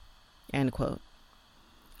Harlem?" End quote.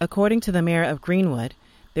 According to the mayor of Greenwood,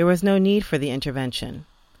 there was no need for the intervention.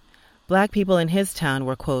 Black people in his town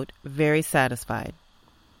were, quote, "very satisfied.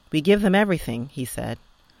 We give them everything," he said.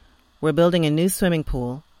 "We're building a new swimming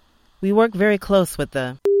pool. We work very close with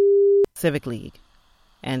the Civic League,"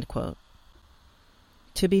 end quote.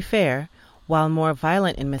 To be fair, while more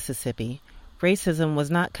violent in Mississippi, racism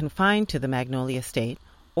was not confined to the Magnolia State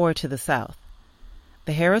or to the South.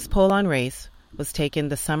 The Harris Poll on Race was taken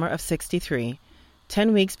the summer of '63,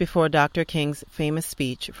 10 weeks before Dr. King's famous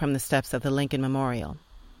speech from the steps of the Lincoln Memorial.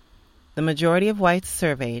 The majority of whites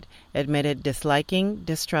surveyed admitted disliking,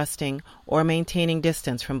 distrusting, or maintaining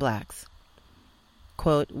distance from blacks.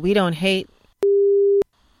 Quote, "We don't hate,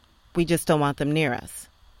 we just don't want them near us.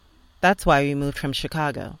 That's why we moved from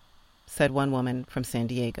Chicago," said one woman from San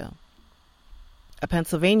Diego. A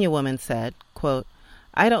Pennsylvania woman said, quote,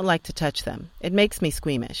 "I don't like to touch them. It makes me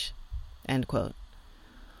squeamish," end quote.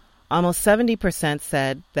 Almost 70%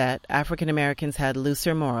 said that African Americans had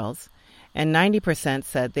looser morals, and 90%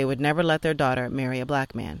 said they would never let their daughter marry a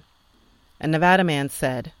black man. A Nevada man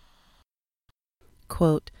said,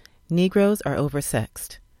 quote, "Negroes are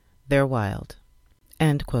oversexed. They're wild,"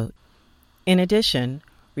 end quote. In addition,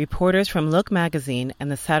 reporters from Look magazine and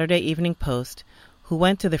the Saturday Evening Post, who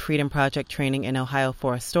went to the Freedom Project training in Ohio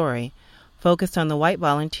for a story, focused on the white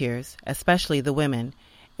volunteers, especially the women,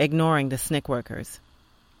 ignoring the SNCC workers.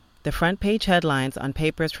 The front-page headlines on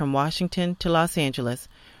papers from Washington to Los Angeles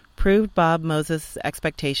proved Bob Moses'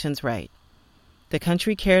 expectations right. The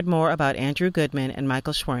country cared more about Andrew Goodman and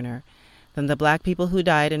Michael Schwerner than the black people who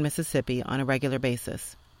died in Mississippi on a regular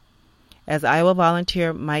basis. As Iowa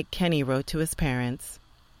volunteer Mike Kenny wrote to his parents,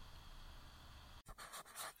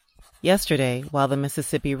 "Yesterday, while the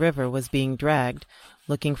Mississippi River was being dragged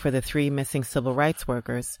looking for the 3 missing civil rights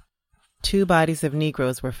workers, 2 bodies of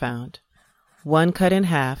Negroes were found, one cut in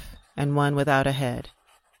half and one without a head.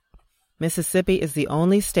 Mississippi is the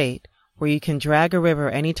only state where you can drag a river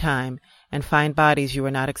any time and find bodies you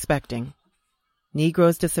were not expecting.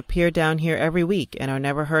 Negroes disappear down here every week and are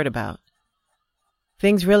never heard about.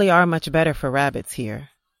 Things really are much better for rabbits here.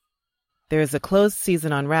 There is a closed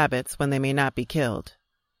season on rabbits when they may not be killed.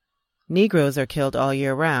 Negroes are killed all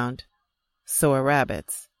year round, so are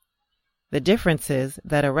rabbits. The difference is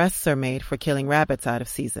that arrests are made for killing rabbits out of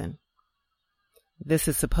season." This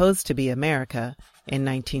is supposed to be America in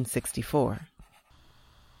 1964.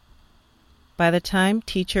 By the time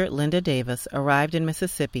teacher Linda Davis arrived in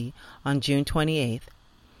Mississippi on June 28th,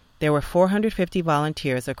 there were 450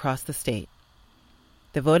 volunteers across the state.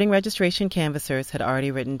 The voting registration canvassers had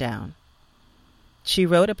already written down. She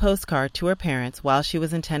wrote a postcard to her parents while she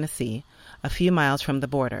was in Tennessee, a few miles from the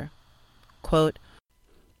border. Quote,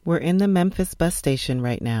 "We're in the Memphis bus station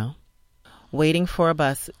right now, waiting for a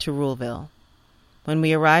bus to Ruleville. When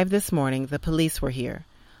we arrived this morning, the police were here,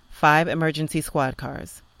 5 emergency squad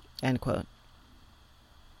cars," end quote.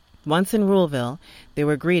 Once in Ruleville, they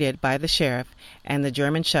were greeted by the sheriff and the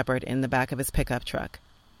German Shepherd in the back of his pickup truck.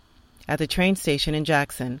 At the train station in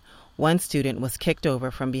Jackson, one student was kicked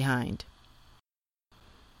over from behind.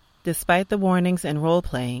 Despite the warnings and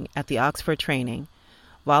role-playing at the Oxford training,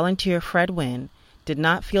 volunteer Fred Wynn did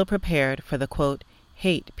not feel prepared for the, quote,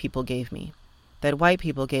 "hate people gave me, that white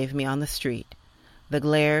people gave me on the street, the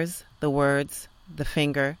glares, the words, the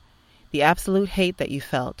finger, the absolute hate that you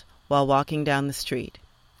felt while walking down the street,"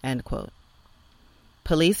 end quote.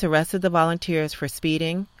 Police arrested the volunteers for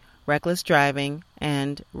speeding, reckless driving,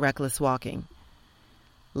 and reckless walking.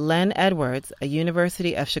 Len Edwards, a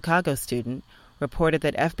University of Chicago student, reported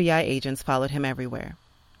that FBI agents followed him everywhere.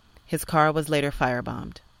 His car was later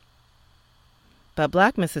firebombed. But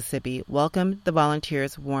Black Mississippi welcomed the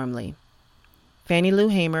volunteers warmly. Fannie Lou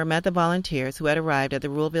Hamer met the volunteers who had arrived at the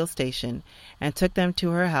Ruleville station and took them to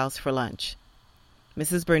her house for lunch.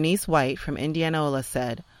 Mrs. Bernice White from Indianola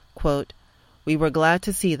said, quote, "We were glad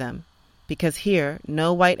to see them, because here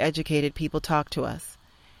no white educated people talk to us.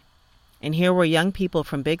 And here were young people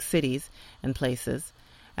from big cities and places,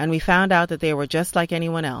 and we found out that they were just like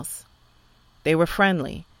anyone else. They were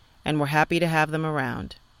friendly, and were happy to have them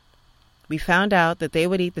around. We found out that they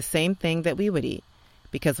would eat the same thing that we would eat,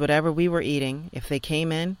 because whatever we were eating, if they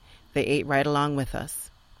came in, they ate right along with us."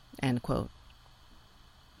 End quote.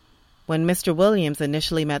 When Mr. Williams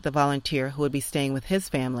initially met the volunteer who would be staying with his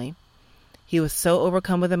family, he was so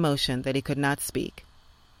overcome with emotion that he could not speak.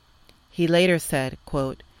 He later said,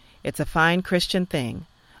 quote, "It's a fine Christian thing,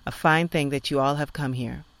 a fine thing that you all have come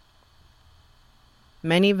here."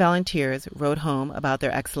 Many volunteers wrote home about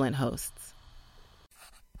their excellent hosts.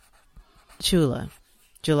 Chula,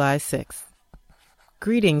 July 6th.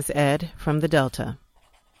 Greetings, Ed, from the Delta.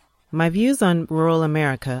 My views on rural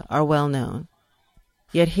America are well known.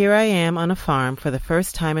 Yet here I am on a farm for the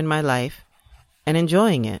first time in my life and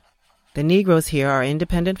enjoying it. The Negroes here are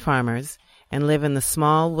independent farmers and live in the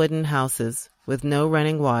small wooden houses with no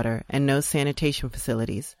running water and no sanitation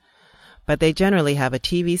facilities, but they generally have a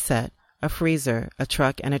TV set, a freezer, a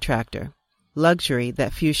truck, and a tractor, luxury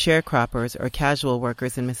that few sharecroppers or casual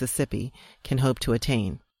workers in Mississippi can hope to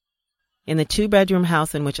attain. In the 2-bedroom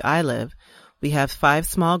house in which I live, we have 5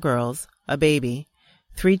 small girls, a baby,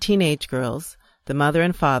 3 teenage girls, the mother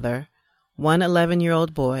and father, 1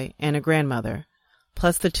 11-year-old boy, and a grandmother,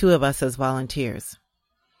 plus the 2 of us as volunteers.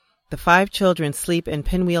 The 5 children sleep in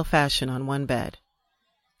pinwheel fashion on one bed.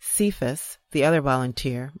 Cephas, the other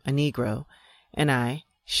volunteer, a Negro, and I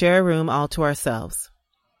share a room all to ourselves.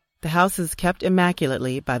 The house is kept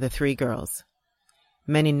immaculately by the 3 girls.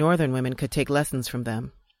 Many northern women could take lessons from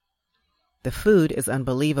them. The food is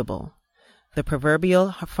unbelievable. The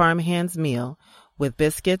proverbial farmhand's meal with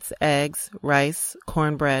biscuits, eggs, rice,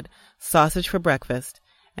 cornbread, sausage for breakfast,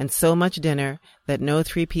 and so much dinner that no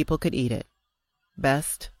 3 people could eat it.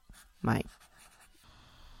 Best, Mike.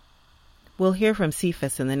 We'll hear from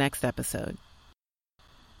Cephas in the next episode.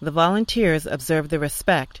 The volunteers observed the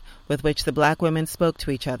respect with which the black women spoke to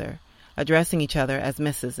each other, addressing each other as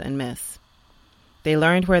Mrs. and Miss. They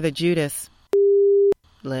learned where the Judas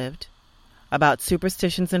lived, about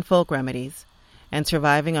superstitions and folk remedies, and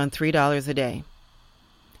surviving on $3 a day.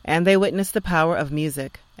 And they witnessed the power of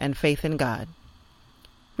music and faith in God.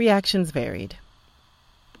 Reactions varied.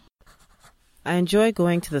 I enjoy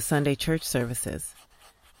going to the Sunday church services.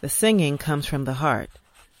 The singing comes from the heart,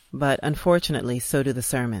 but unfortunately so do the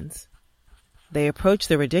sermons. They approach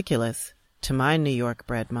the ridiculous, to my New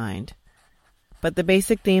York-bred mind. But the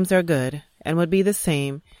basic themes are good and would be the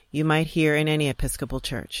same you might hear in any Episcopal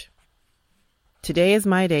church. Today is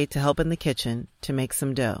my day to help in the kitchen to make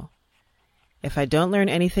some dough. If I don't learn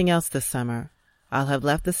anything else this summer, I'll have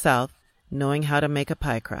left the South knowing how to make a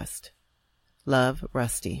pie crust. Love,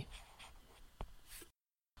 Rusty.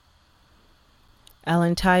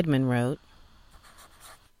 Ellen Tideman wrote,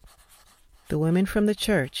 "The women from the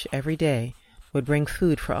church every day would bring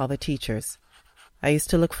food for all the teachers. I used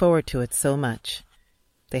to look forward to it so much.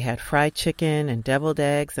 They had fried chicken and deviled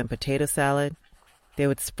eggs and potato salad. They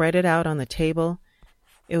would spread it out on the table.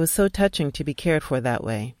 It was so touching to be cared for that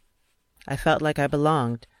way. I felt like I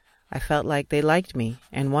belonged. I felt like they liked me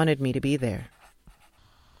and wanted me to be there."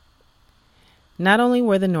 Not only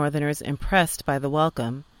were the Northerners impressed by the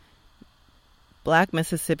welcome, Black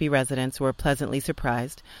Mississippi residents were pleasantly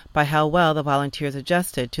surprised by how well the volunteers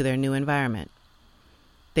adjusted to their new environment.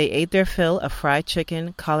 They ate their fill of fried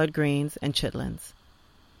chicken, collard greens, and chitlins.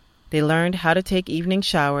 They learned how to take evening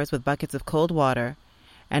showers with buckets of cold water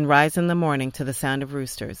and rise in the morning to the sound of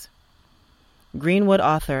roosters. Greenwood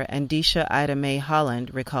author Andisha Ida Mae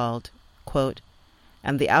Holland recalled, quote,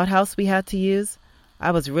 "And the outhouse we had to use? I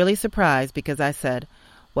was really surprised because I said,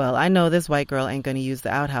 well, I know this white girl ain't going to use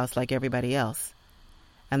the outhouse like everybody else.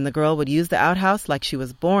 And the girl would use the outhouse like she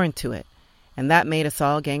was born to it, and that made us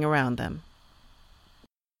all gang around them."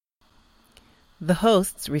 The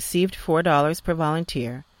hosts received $4 per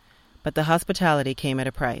volunteer, but the hospitality came at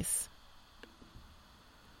a price.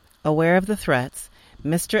 Aware of the threats,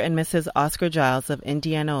 Mr. and Mrs. Oscar Giles of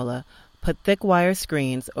Indianola put thick wire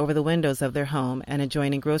screens over the windows of their home and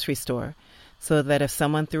adjoining grocery store so that if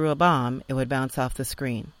someone threw a bomb, it would bounce off the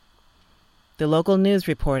screen. The local news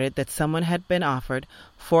reported that someone had been offered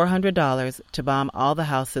 $400 to bomb all the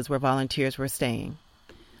houses where volunteers were staying.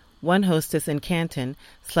 One hostess in Canton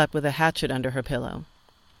slept with a hatchet under her pillow.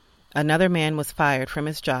 Another man was fired from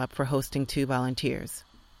his job for hosting 2 volunteers.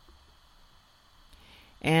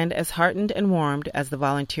 And as heartened and warmed as the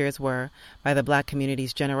volunteers were by the black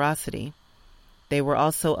community's generosity, they were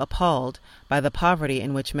also appalled by the poverty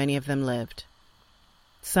in which many of them lived.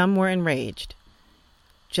 Some were enraged.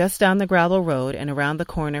 Just down the gravel road and around the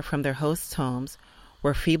corner from their hosts' homes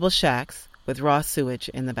were feeble shacks with raw sewage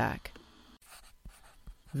in the back.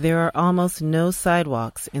 There are almost no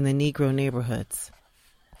sidewalks in the Negro neighborhoods.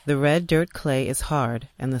 The red dirt clay is hard,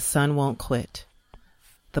 and the sun won't quit.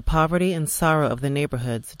 The poverty and sorrow of the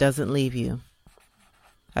neighborhoods doesn't leave you.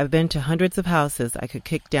 I've been to hundreds of houses I could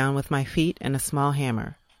kick down with my feet and a small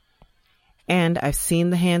hammer. And I've seen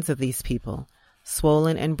the hands of these people,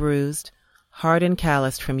 swollen and bruised, hard and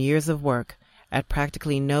calloused from years of work, at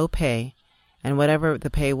practically no pay, and whatever the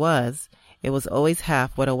pay was, it was always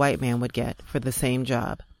half what a white man would get for the same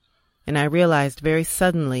job. And I realized very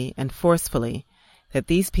suddenly and forcefully that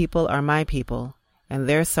these people are my people, and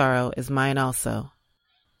their sorrow is mine also.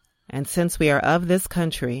 And since we are of this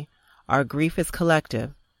country, our grief is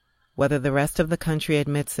collective, whether the rest of the country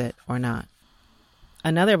admits it or not.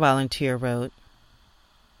 Another volunteer wrote,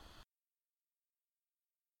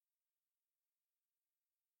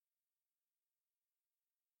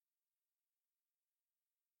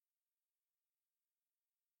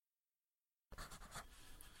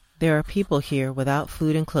 "There are people here without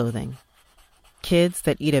food and clothing. Kids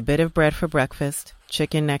that eat a bit of bread for breakfast,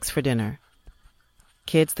 chicken necks for dinner.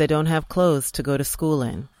 Kids that don't have clothes to go to school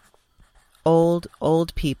in.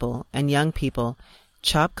 Old people and young people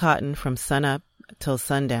chop cotton from sunup till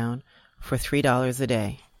sundown for $3 a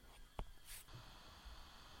day."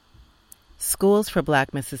 Schools for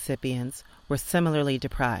Black Mississippians were similarly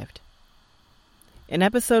deprived. In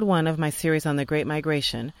episode 1 of my series on the Great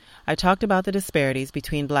Migration, I talked about the disparities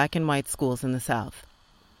between black and white schools in the South.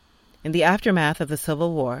 In the aftermath of the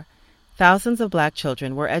Civil War, thousands of black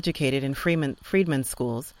children were educated in freedmen's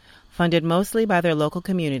schools, funded mostly by their local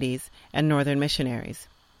communities and northern missionaries.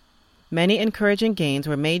 Many encouraging gains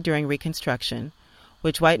were made during Reconstruction,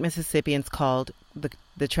 which white Mississippians called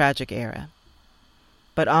the Tragic Era.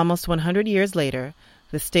 But almost 100 years later,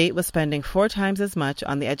 the state was spending 4 times as much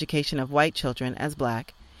on the education of white children as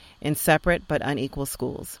black, in separate but unequal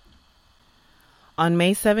schools. On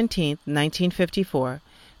May 17, 1954,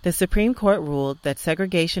 the Supreme Court ruled that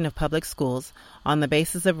segregation of public schools on the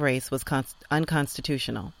basis of race was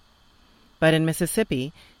unconstitutional. But in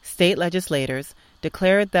Mississippi, state legislators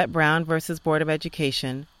declared that Brown v. Board of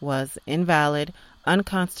Education was invalid,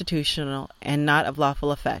 unconstitutional, and not of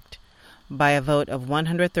lawful effect, by a vote of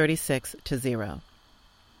 136 to 0.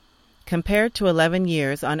 Compared to 11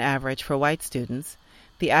 years on average for white students,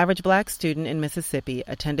 the average black student in Mississippi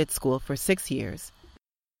attended school for 6 years.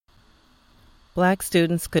 Black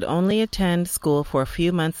students could only attend school for a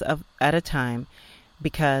few months at a time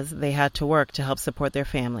because they had to work to help support their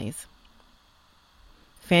families.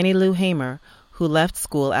 Fannie Lou Hamer, who left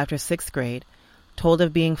school after 6th grade, told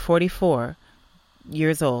of being 44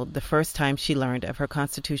 years old the first time she learned of her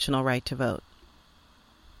constitutional right to vote.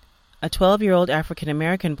 A 12-year-old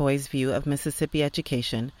African-American boy's view of Mississippi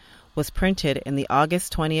education was printed in the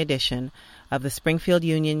August 20 edition of the Springfield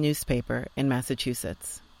Union newspaper in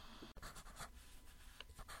Massachusetts.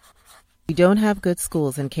 "We don't have good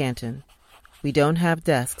schools in Canton. We don't have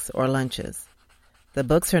desks or lunches. The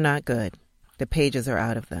books are not good. The pages are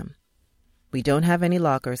out of them. We don't have any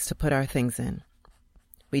lockers to put our things in.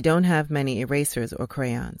 We don't have many erasers or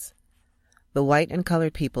crayons. The white and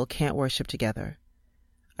colored people can't worship together.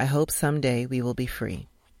 I hope someday we will be free."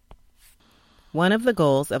 One of the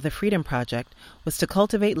goals of the Freedom Project was to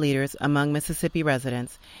cultivate leaders among Mississippi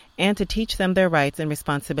residents and to teach them their rights and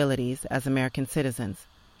responsibilities as American citizens.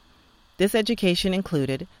 This education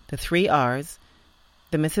included the 3 R's,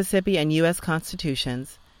 the Mississippi and U.S.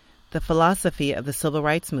 Constitutions, the philosophy of the civil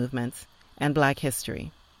rights movements, and Black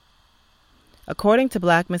history. According to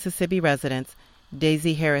Black Mississippi residents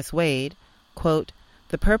Daisy Harris Wade, quote,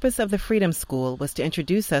 "The purpose of the Freedom School was to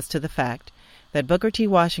introduce us to the fact that Booker T.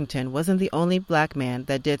 Washington wasn't the only black man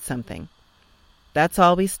that did something. That's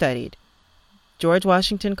all we studied. George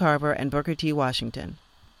Washington Carver and Booker T. Washington."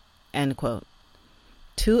 End quote.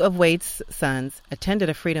 2 of Wade's sons attended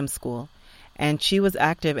a freedom school, and she was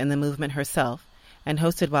active in the movement herself and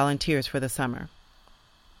hosted volunteers for the summer.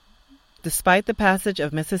 Despite the passage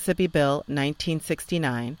of Mississippi Bill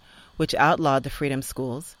 1969, which outlawed the freedom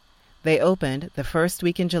schools, they opened the first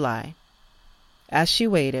week in July. As she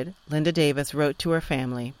waited, Linda Davis wrote to her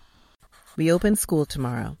family, "We open school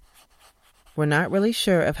tomorrow. We're not really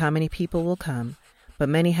sure of how many people will come, but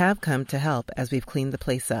many have come to help as we've cleaned the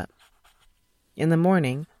place up. In the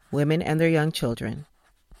morning, women and their young children.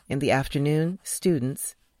 In the afternoon,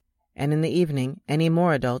 students. And in the evening, any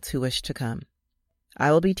more adults who wish to come.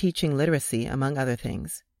 I will be teaching literacy, among other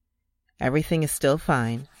things. Everything is still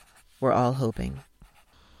fine. We're all hoping."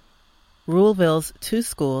 Ruleville's 2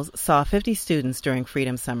 schools saw 50 students during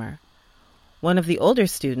Freedom Summer. One of the older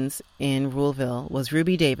students in Ruleville was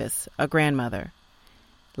Ruby Davis, a grandmother.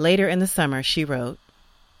 Later in the summer, she wrote,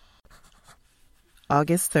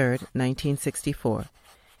 August 3, 1964.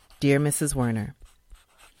 Dear Mrs. Werner,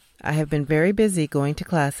 I have been very busy going to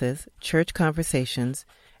classes, church conversations,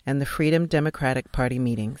 and the Freedom Democratic Party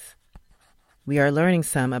meetings. We are learning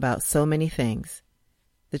some about so many things.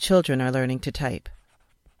 The children are learning to type.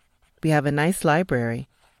 We have a nice library.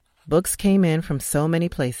 Books came in from so many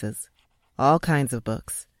places. All kinds of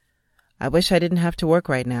books. I wish I didn't have to work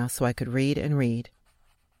right now so I could read and read.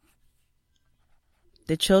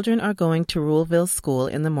 The children are going to Ruleville School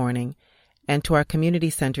in the morning and to our community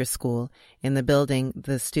center school in the building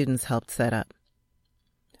the students helped set up.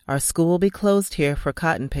 Our school will be closed here for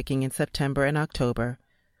cotton picking in September and October.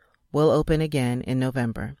 We'll open again in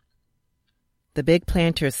November. The big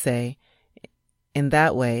planters say, in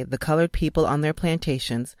that way, the colored people on their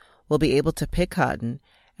plantations will be able to pick cotton,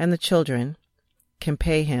 and the children can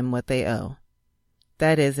pay him what they owe.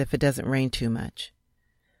 That is, if it doesn't rain too much.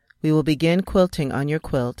 We will begin quilting on your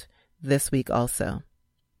quilt this week also.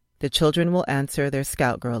 The children will answer their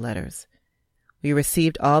Scout Girl letters. We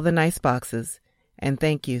received all the nice boxes, and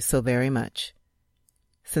thank you so very much.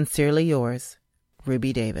 Sincerely yours,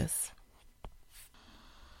 Ruby Davis.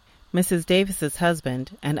 Mrs. Davis's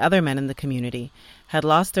husband and other men in the community had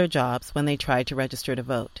lost their jobs when they tried to register to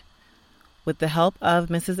vote. With the help of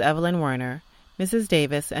Mrs. Evelyn Werner, Mrs.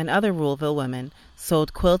 Davis and other Ruleville women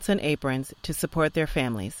sold quilts and aprons to support their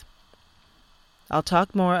families. I'll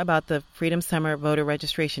talk more about the Freedom Summer voter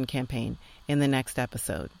registration campaign in the next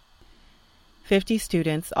episode. 50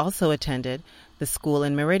 students also attended the school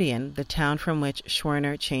in Meridian, the town from which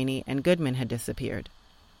Schwerner, Cheney, and Goodman had disappeared.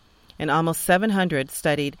 And almost 700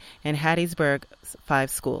 studied in Hattiesburg's 5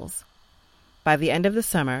 schools. By the end of the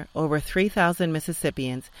summer, over 3,000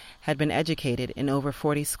 Mississippians had been educated in over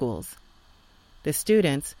 40 schools. The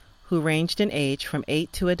students, who ranged in age from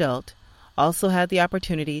 8 to adult, also had the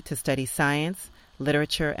opportunity to study science,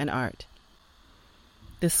 literature, and art.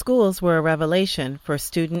 The schools were a revelation for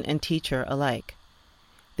student and teacher alike.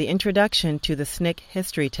 The introduction to the SNCC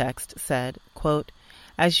history text said, quote,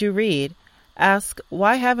 "As you read, ask,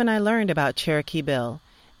 why haven't I learned about Cherokee Bill,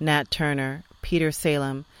 Nat Turner, Peter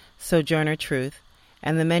Salem, Sojourner Truth,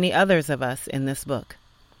 and the many others of us in this book?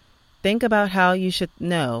 Think about how you should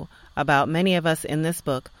know about many of us in this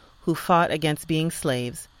book who fought against being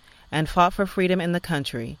slaves and fought for freedom in the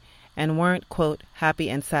country and weren't, quote, happy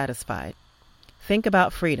and satisfied. Think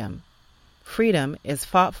about freedom. Freedom is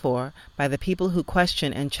fought for by the people who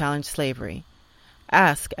question and challenge slavery.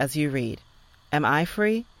 Ask as you read, am I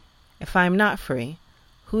free? If I am not free,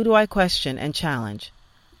 who do I question and challenge?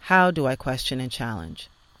 How do I question and challenge?"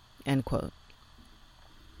 End quote.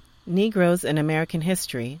 Negroes in American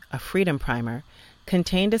History, a freedom primer,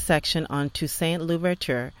 contained a section on Toussaint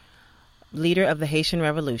Louverture, leader of the Haitian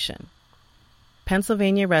Revolution.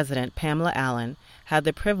 Pennsylvania resident Pamela Allen had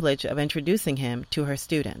the privilege of introducing him to her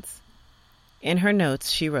students. In her notes,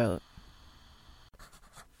 she wrote,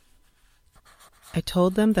 "I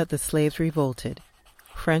told them that the slaves revolted.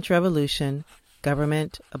 French Revolution,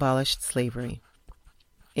 government abolished slavery.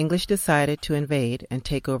 English decided to invade and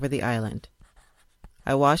take over the island.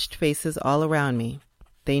 I watched faces all around me.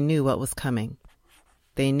 They knew what was coming.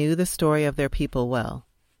 They knew the story of their people well.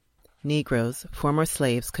 Negroes, former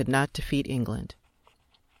slaves, could not defeat England.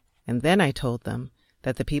 And then I told them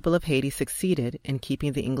that the people of Haiti succeeded in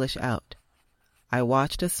keeping the English out. I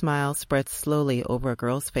watched a smile spread slowly over a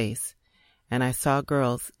girl's face, and I saw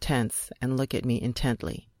girls tense and look at me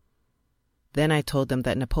intently. Then I told them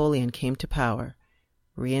that Napoleon came to power,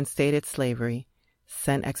 reinstated slavery,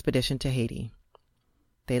 sent expedition to Haiti.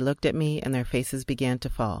 They looked at me and their faces began to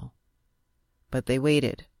fall. But they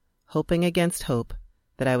waited, hoping against hope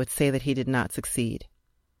that I would say that he did not succeed.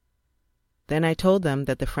 Then I told them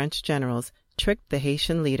that the French generals tricked the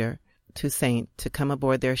Haitian leader, Toussaint, to come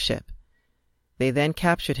aboard their ship. They then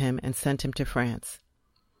captured him and sent him to France.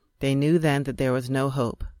 They knew then that there was no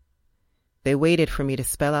hope. They waited for me to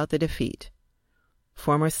spell out the defeat.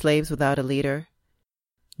 Former slaves without a leader.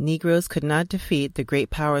 Negroes could not defeat the great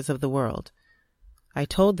powers of the world. I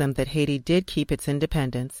told them that Haiti did keep its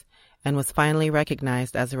independence and was finally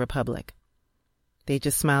recognized as a republic. They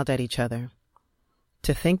just smiled at each other.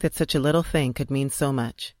 To think that such a little thing could mean so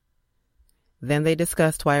much. Then they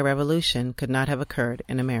discussed why a revolution could not have occurred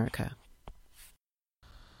in America."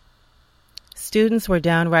 Students were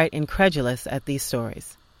downright incredulous at these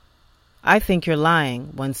stories. "I think you're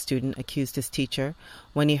lying," one student accused his teacher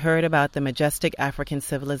when he heard about the majestic African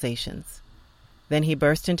civilizations. Then he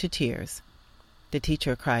burst into tears. The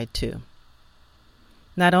teacher cried too.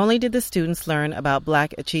 Not only did the students learn about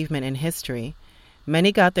Black achievement in history,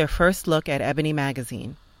 many got their first look at Ebony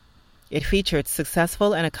magazine. It featured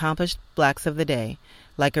successful and accomplished Blacks of the day,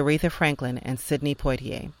 like Aretha Franklin and Sidney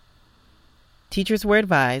Poitier. Teachers were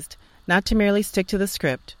advised not to merely stick to the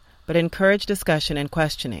script, but encouraged discussion and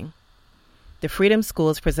questioning. The Freedom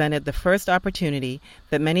Schools presented the first opportunity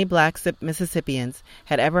that many black Mississippians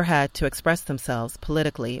had ever had to express themselves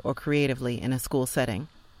politically or creatively in a school setting.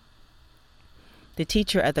 The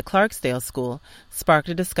teacher at the Clarksdale School sparked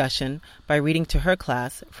a discussion by reading to her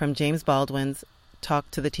class from James Baldwin's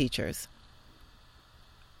Talk to the Teachers.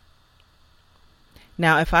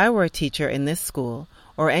 Now, if I were a teacher in this school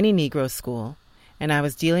or any Negro school, and I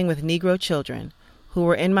was dealing with Negro children who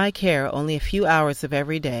were in my care only a few hours of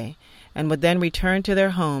every day and would then return to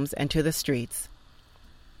their homes and to the streets,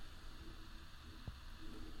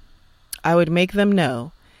 I would make them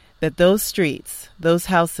know that those streets, those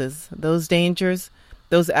houses, those dangers,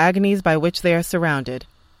 those agonies by which they are surrounded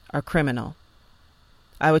are criminal.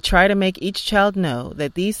 I would try to make each child know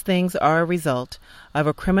that these things are a result of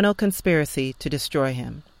a criminal conspiracy to destroy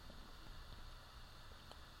him.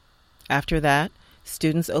 After that,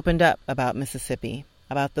 students opened up about Mississippi,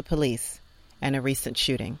 about the police, and a recent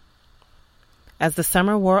shooting. As the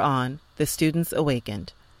summer wore on, the students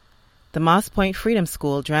awakened. The Moss Point Freedom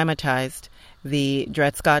School dramatized the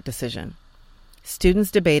Dred Scott decision.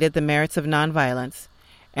 Students debated the merits of nonviolence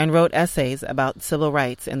and wrote essays about civil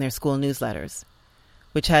rights in their school newsletters,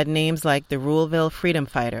 which had names like the Ruleville Freedom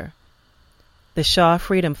Fighter, the Shaw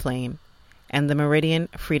Freedom Flame, and the Meridian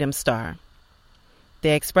Freedom Star.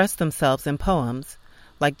 They expressed themselves in poems,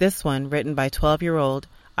 like this one written by 12-year-old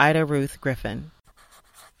Ida Ruth Griffin.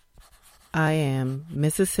 I am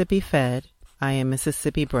Mississippi fed, I am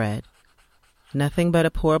Mississippi bred. Nothing but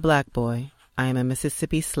a poor black boy, I am a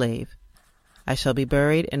Mississippi slave. I shall be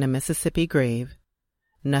buried in a Mississippi grave,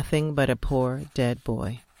 nothing but a poor dead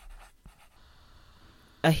boy.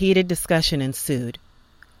 A heated discussion ensued.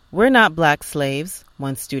 We're not black slaves,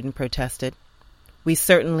 one student protested. We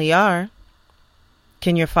certainly are.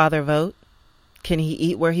 Can your father vote? Can he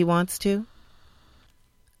eat where he wants to?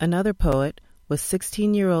 Another poet was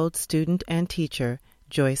 16-year-old student and teacher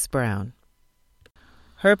Joyce Brown.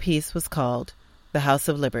 Her piece was called The House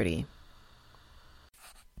of Liberty.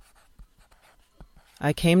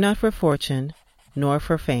 I came not for fortune, nor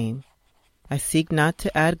for fame. I seek not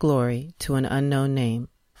to add glory to an unknown name.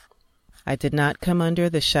 I did not come under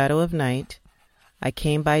the shadow of night. I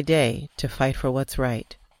came by day to fight for what's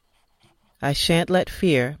right. I shan't let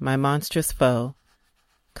fear, my monstrous foe,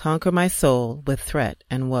 conquer my soul with threat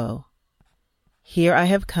and woe. Here I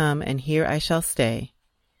have come and here I shall stay,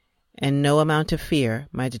 and no amount of fear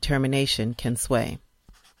my determination can sway.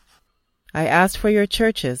 I asked for your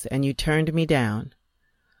churches and you turned me down,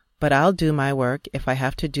 but I'll do my work if I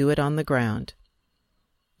have to do it on the ground.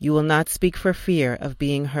 You will not speak for fear of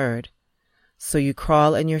being heard, so you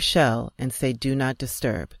crawl in your shell and say, do not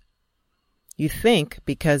disturb. You think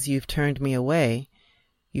because you've turned me away,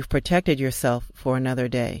 you've protected yourself for another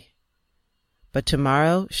day. But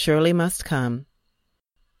tomorrow surely must come,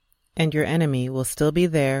 and your enemy will still be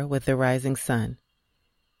there with the rising sun.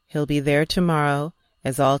 He'll be there tomorrow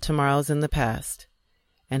as all tomorrows in the past,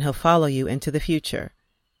 and he'll follow you into the future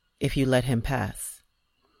if you let him pass.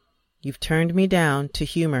 You've turned me down to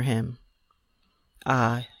humor him.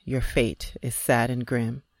 Ah, your fate is sad and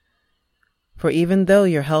grim. For even though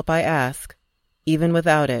your help I ask, even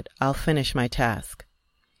without it I'll finish my task.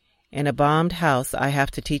 In a bombed house I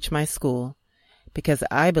have to teach my school, because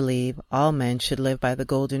I believe all men should live by the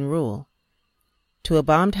golden rule. To a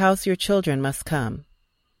bombed house your children must come,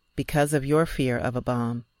 because of your fear of a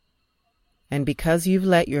bomb. And because you've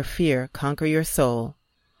let your fear conquer your soul,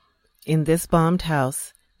 in this bombed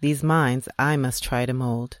house, these minds I must try to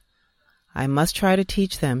mold. I must try to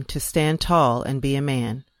teach them to stand tall and be a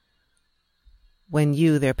man, when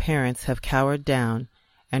you, their parents, have cowered down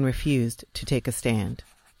and refused to take a stand.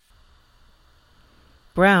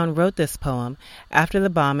 Brown wrote this poem after the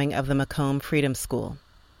bombing of the Macomb Freedom School.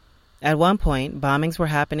 At one point, bombings were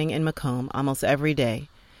happening in Macomb almost every day,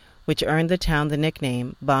 which earned the town the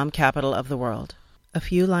nickname Bomb Capital of the World. A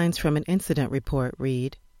few lines from an incident report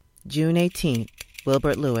read, June 18th,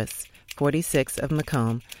 Wilbert Lewis, 46 of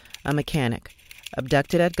Macomb, a mechanic,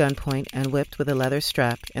 abducted at gunpoint and whipped with a leather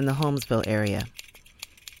strap in the Holmesville area.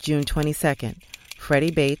 June 22nd,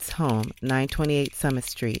 Freddie Bates' home, 928 Summit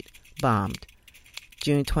Street, bombed.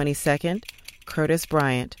 June 22nd, Curtis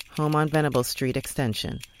Bryant, home on Venable Street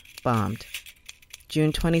Extension, bombed.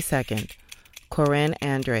 June 22nd, Corinne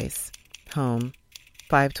Andres, home,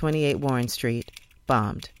 528 Warren Street,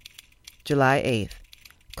 bombed. July 8th,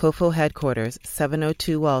 COFO headquarters,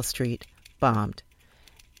 702 Wall Street, bombed.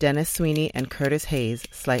 Dennis Sweeney and Curtis Hayes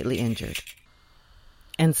slightly injured.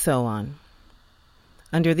 And so on.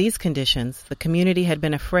 Under these conditions, the community had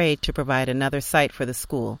been afraid to provide another site for the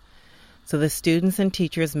school, so the students and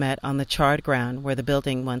teachers met on the charred ground where the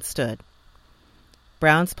building once stood.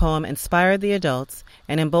 Brown's poem inspired the adults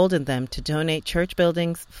and emboldened them to donate church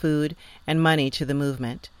buildings, food, and money to the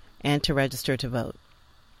movement, and to register to vote.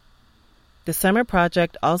 The summer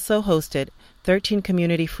project also hosted 13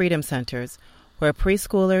 community freedom centers where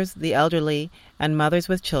preschoolers, the elderly, and mothers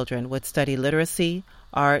with children would study literacy,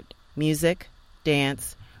 art, music,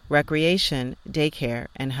 dance, recreation, daycare,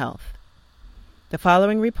 and health. The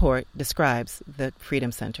following report describes the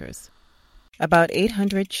freedom centers. About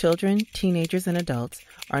 800 children, teenagers, and adults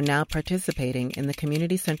are now participating in the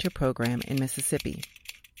Community Center program in Mississippi.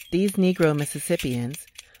 These Negro Mississippians,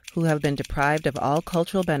 who have been deprived of all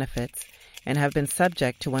cultural benefits and have been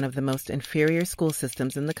subject to one of the most inferior school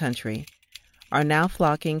systems in the country, are now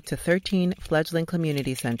flocking to 13 fledgling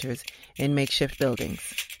community centers in makeshift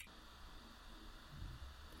buildings.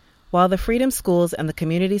 While the freedom schools and the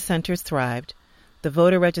community centers thrived, the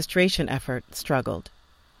voter registration effort struggled.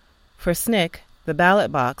 For SNCC, the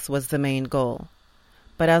ballot box was the main goal.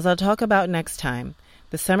 But as I'll talk about next time,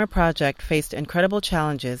 the summer project faced incredible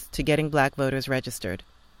challenges to getting Black voters registered.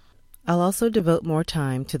 I'll also devote more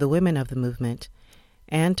time to the women of the movement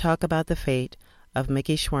and talk about the fate of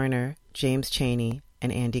Mickey Schwerner, James Chaney,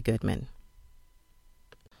 and Andy Goodman.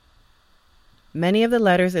 Many of the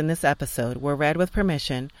letters in this episode were read with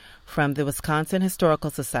permission from the Wisconsin Historical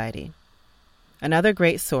Society. Another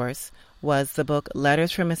great source was the book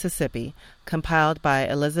Letters from Mississippi, compiled by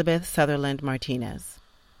Elizabeth Sutherland Martinez.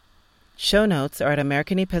 Show notes are at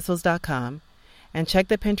AmericanEpistles.com, and check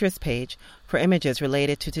the Pinterest page for images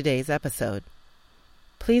related to today's episode.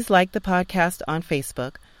 Please like the podcast on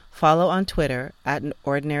Facebook, follow on Twitter at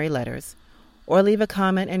Ordinary Letters, or leave a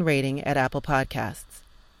comment and rating at Apple Podcasts.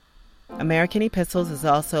 American Epistles is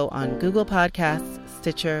also on Google Podcasts,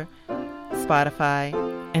 Stitcher, Spotify,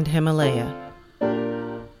 and Himalaya.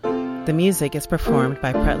 The music is performed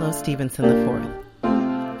by Pretlow Stevenson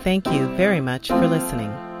IV. Thank you very much for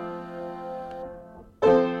listening.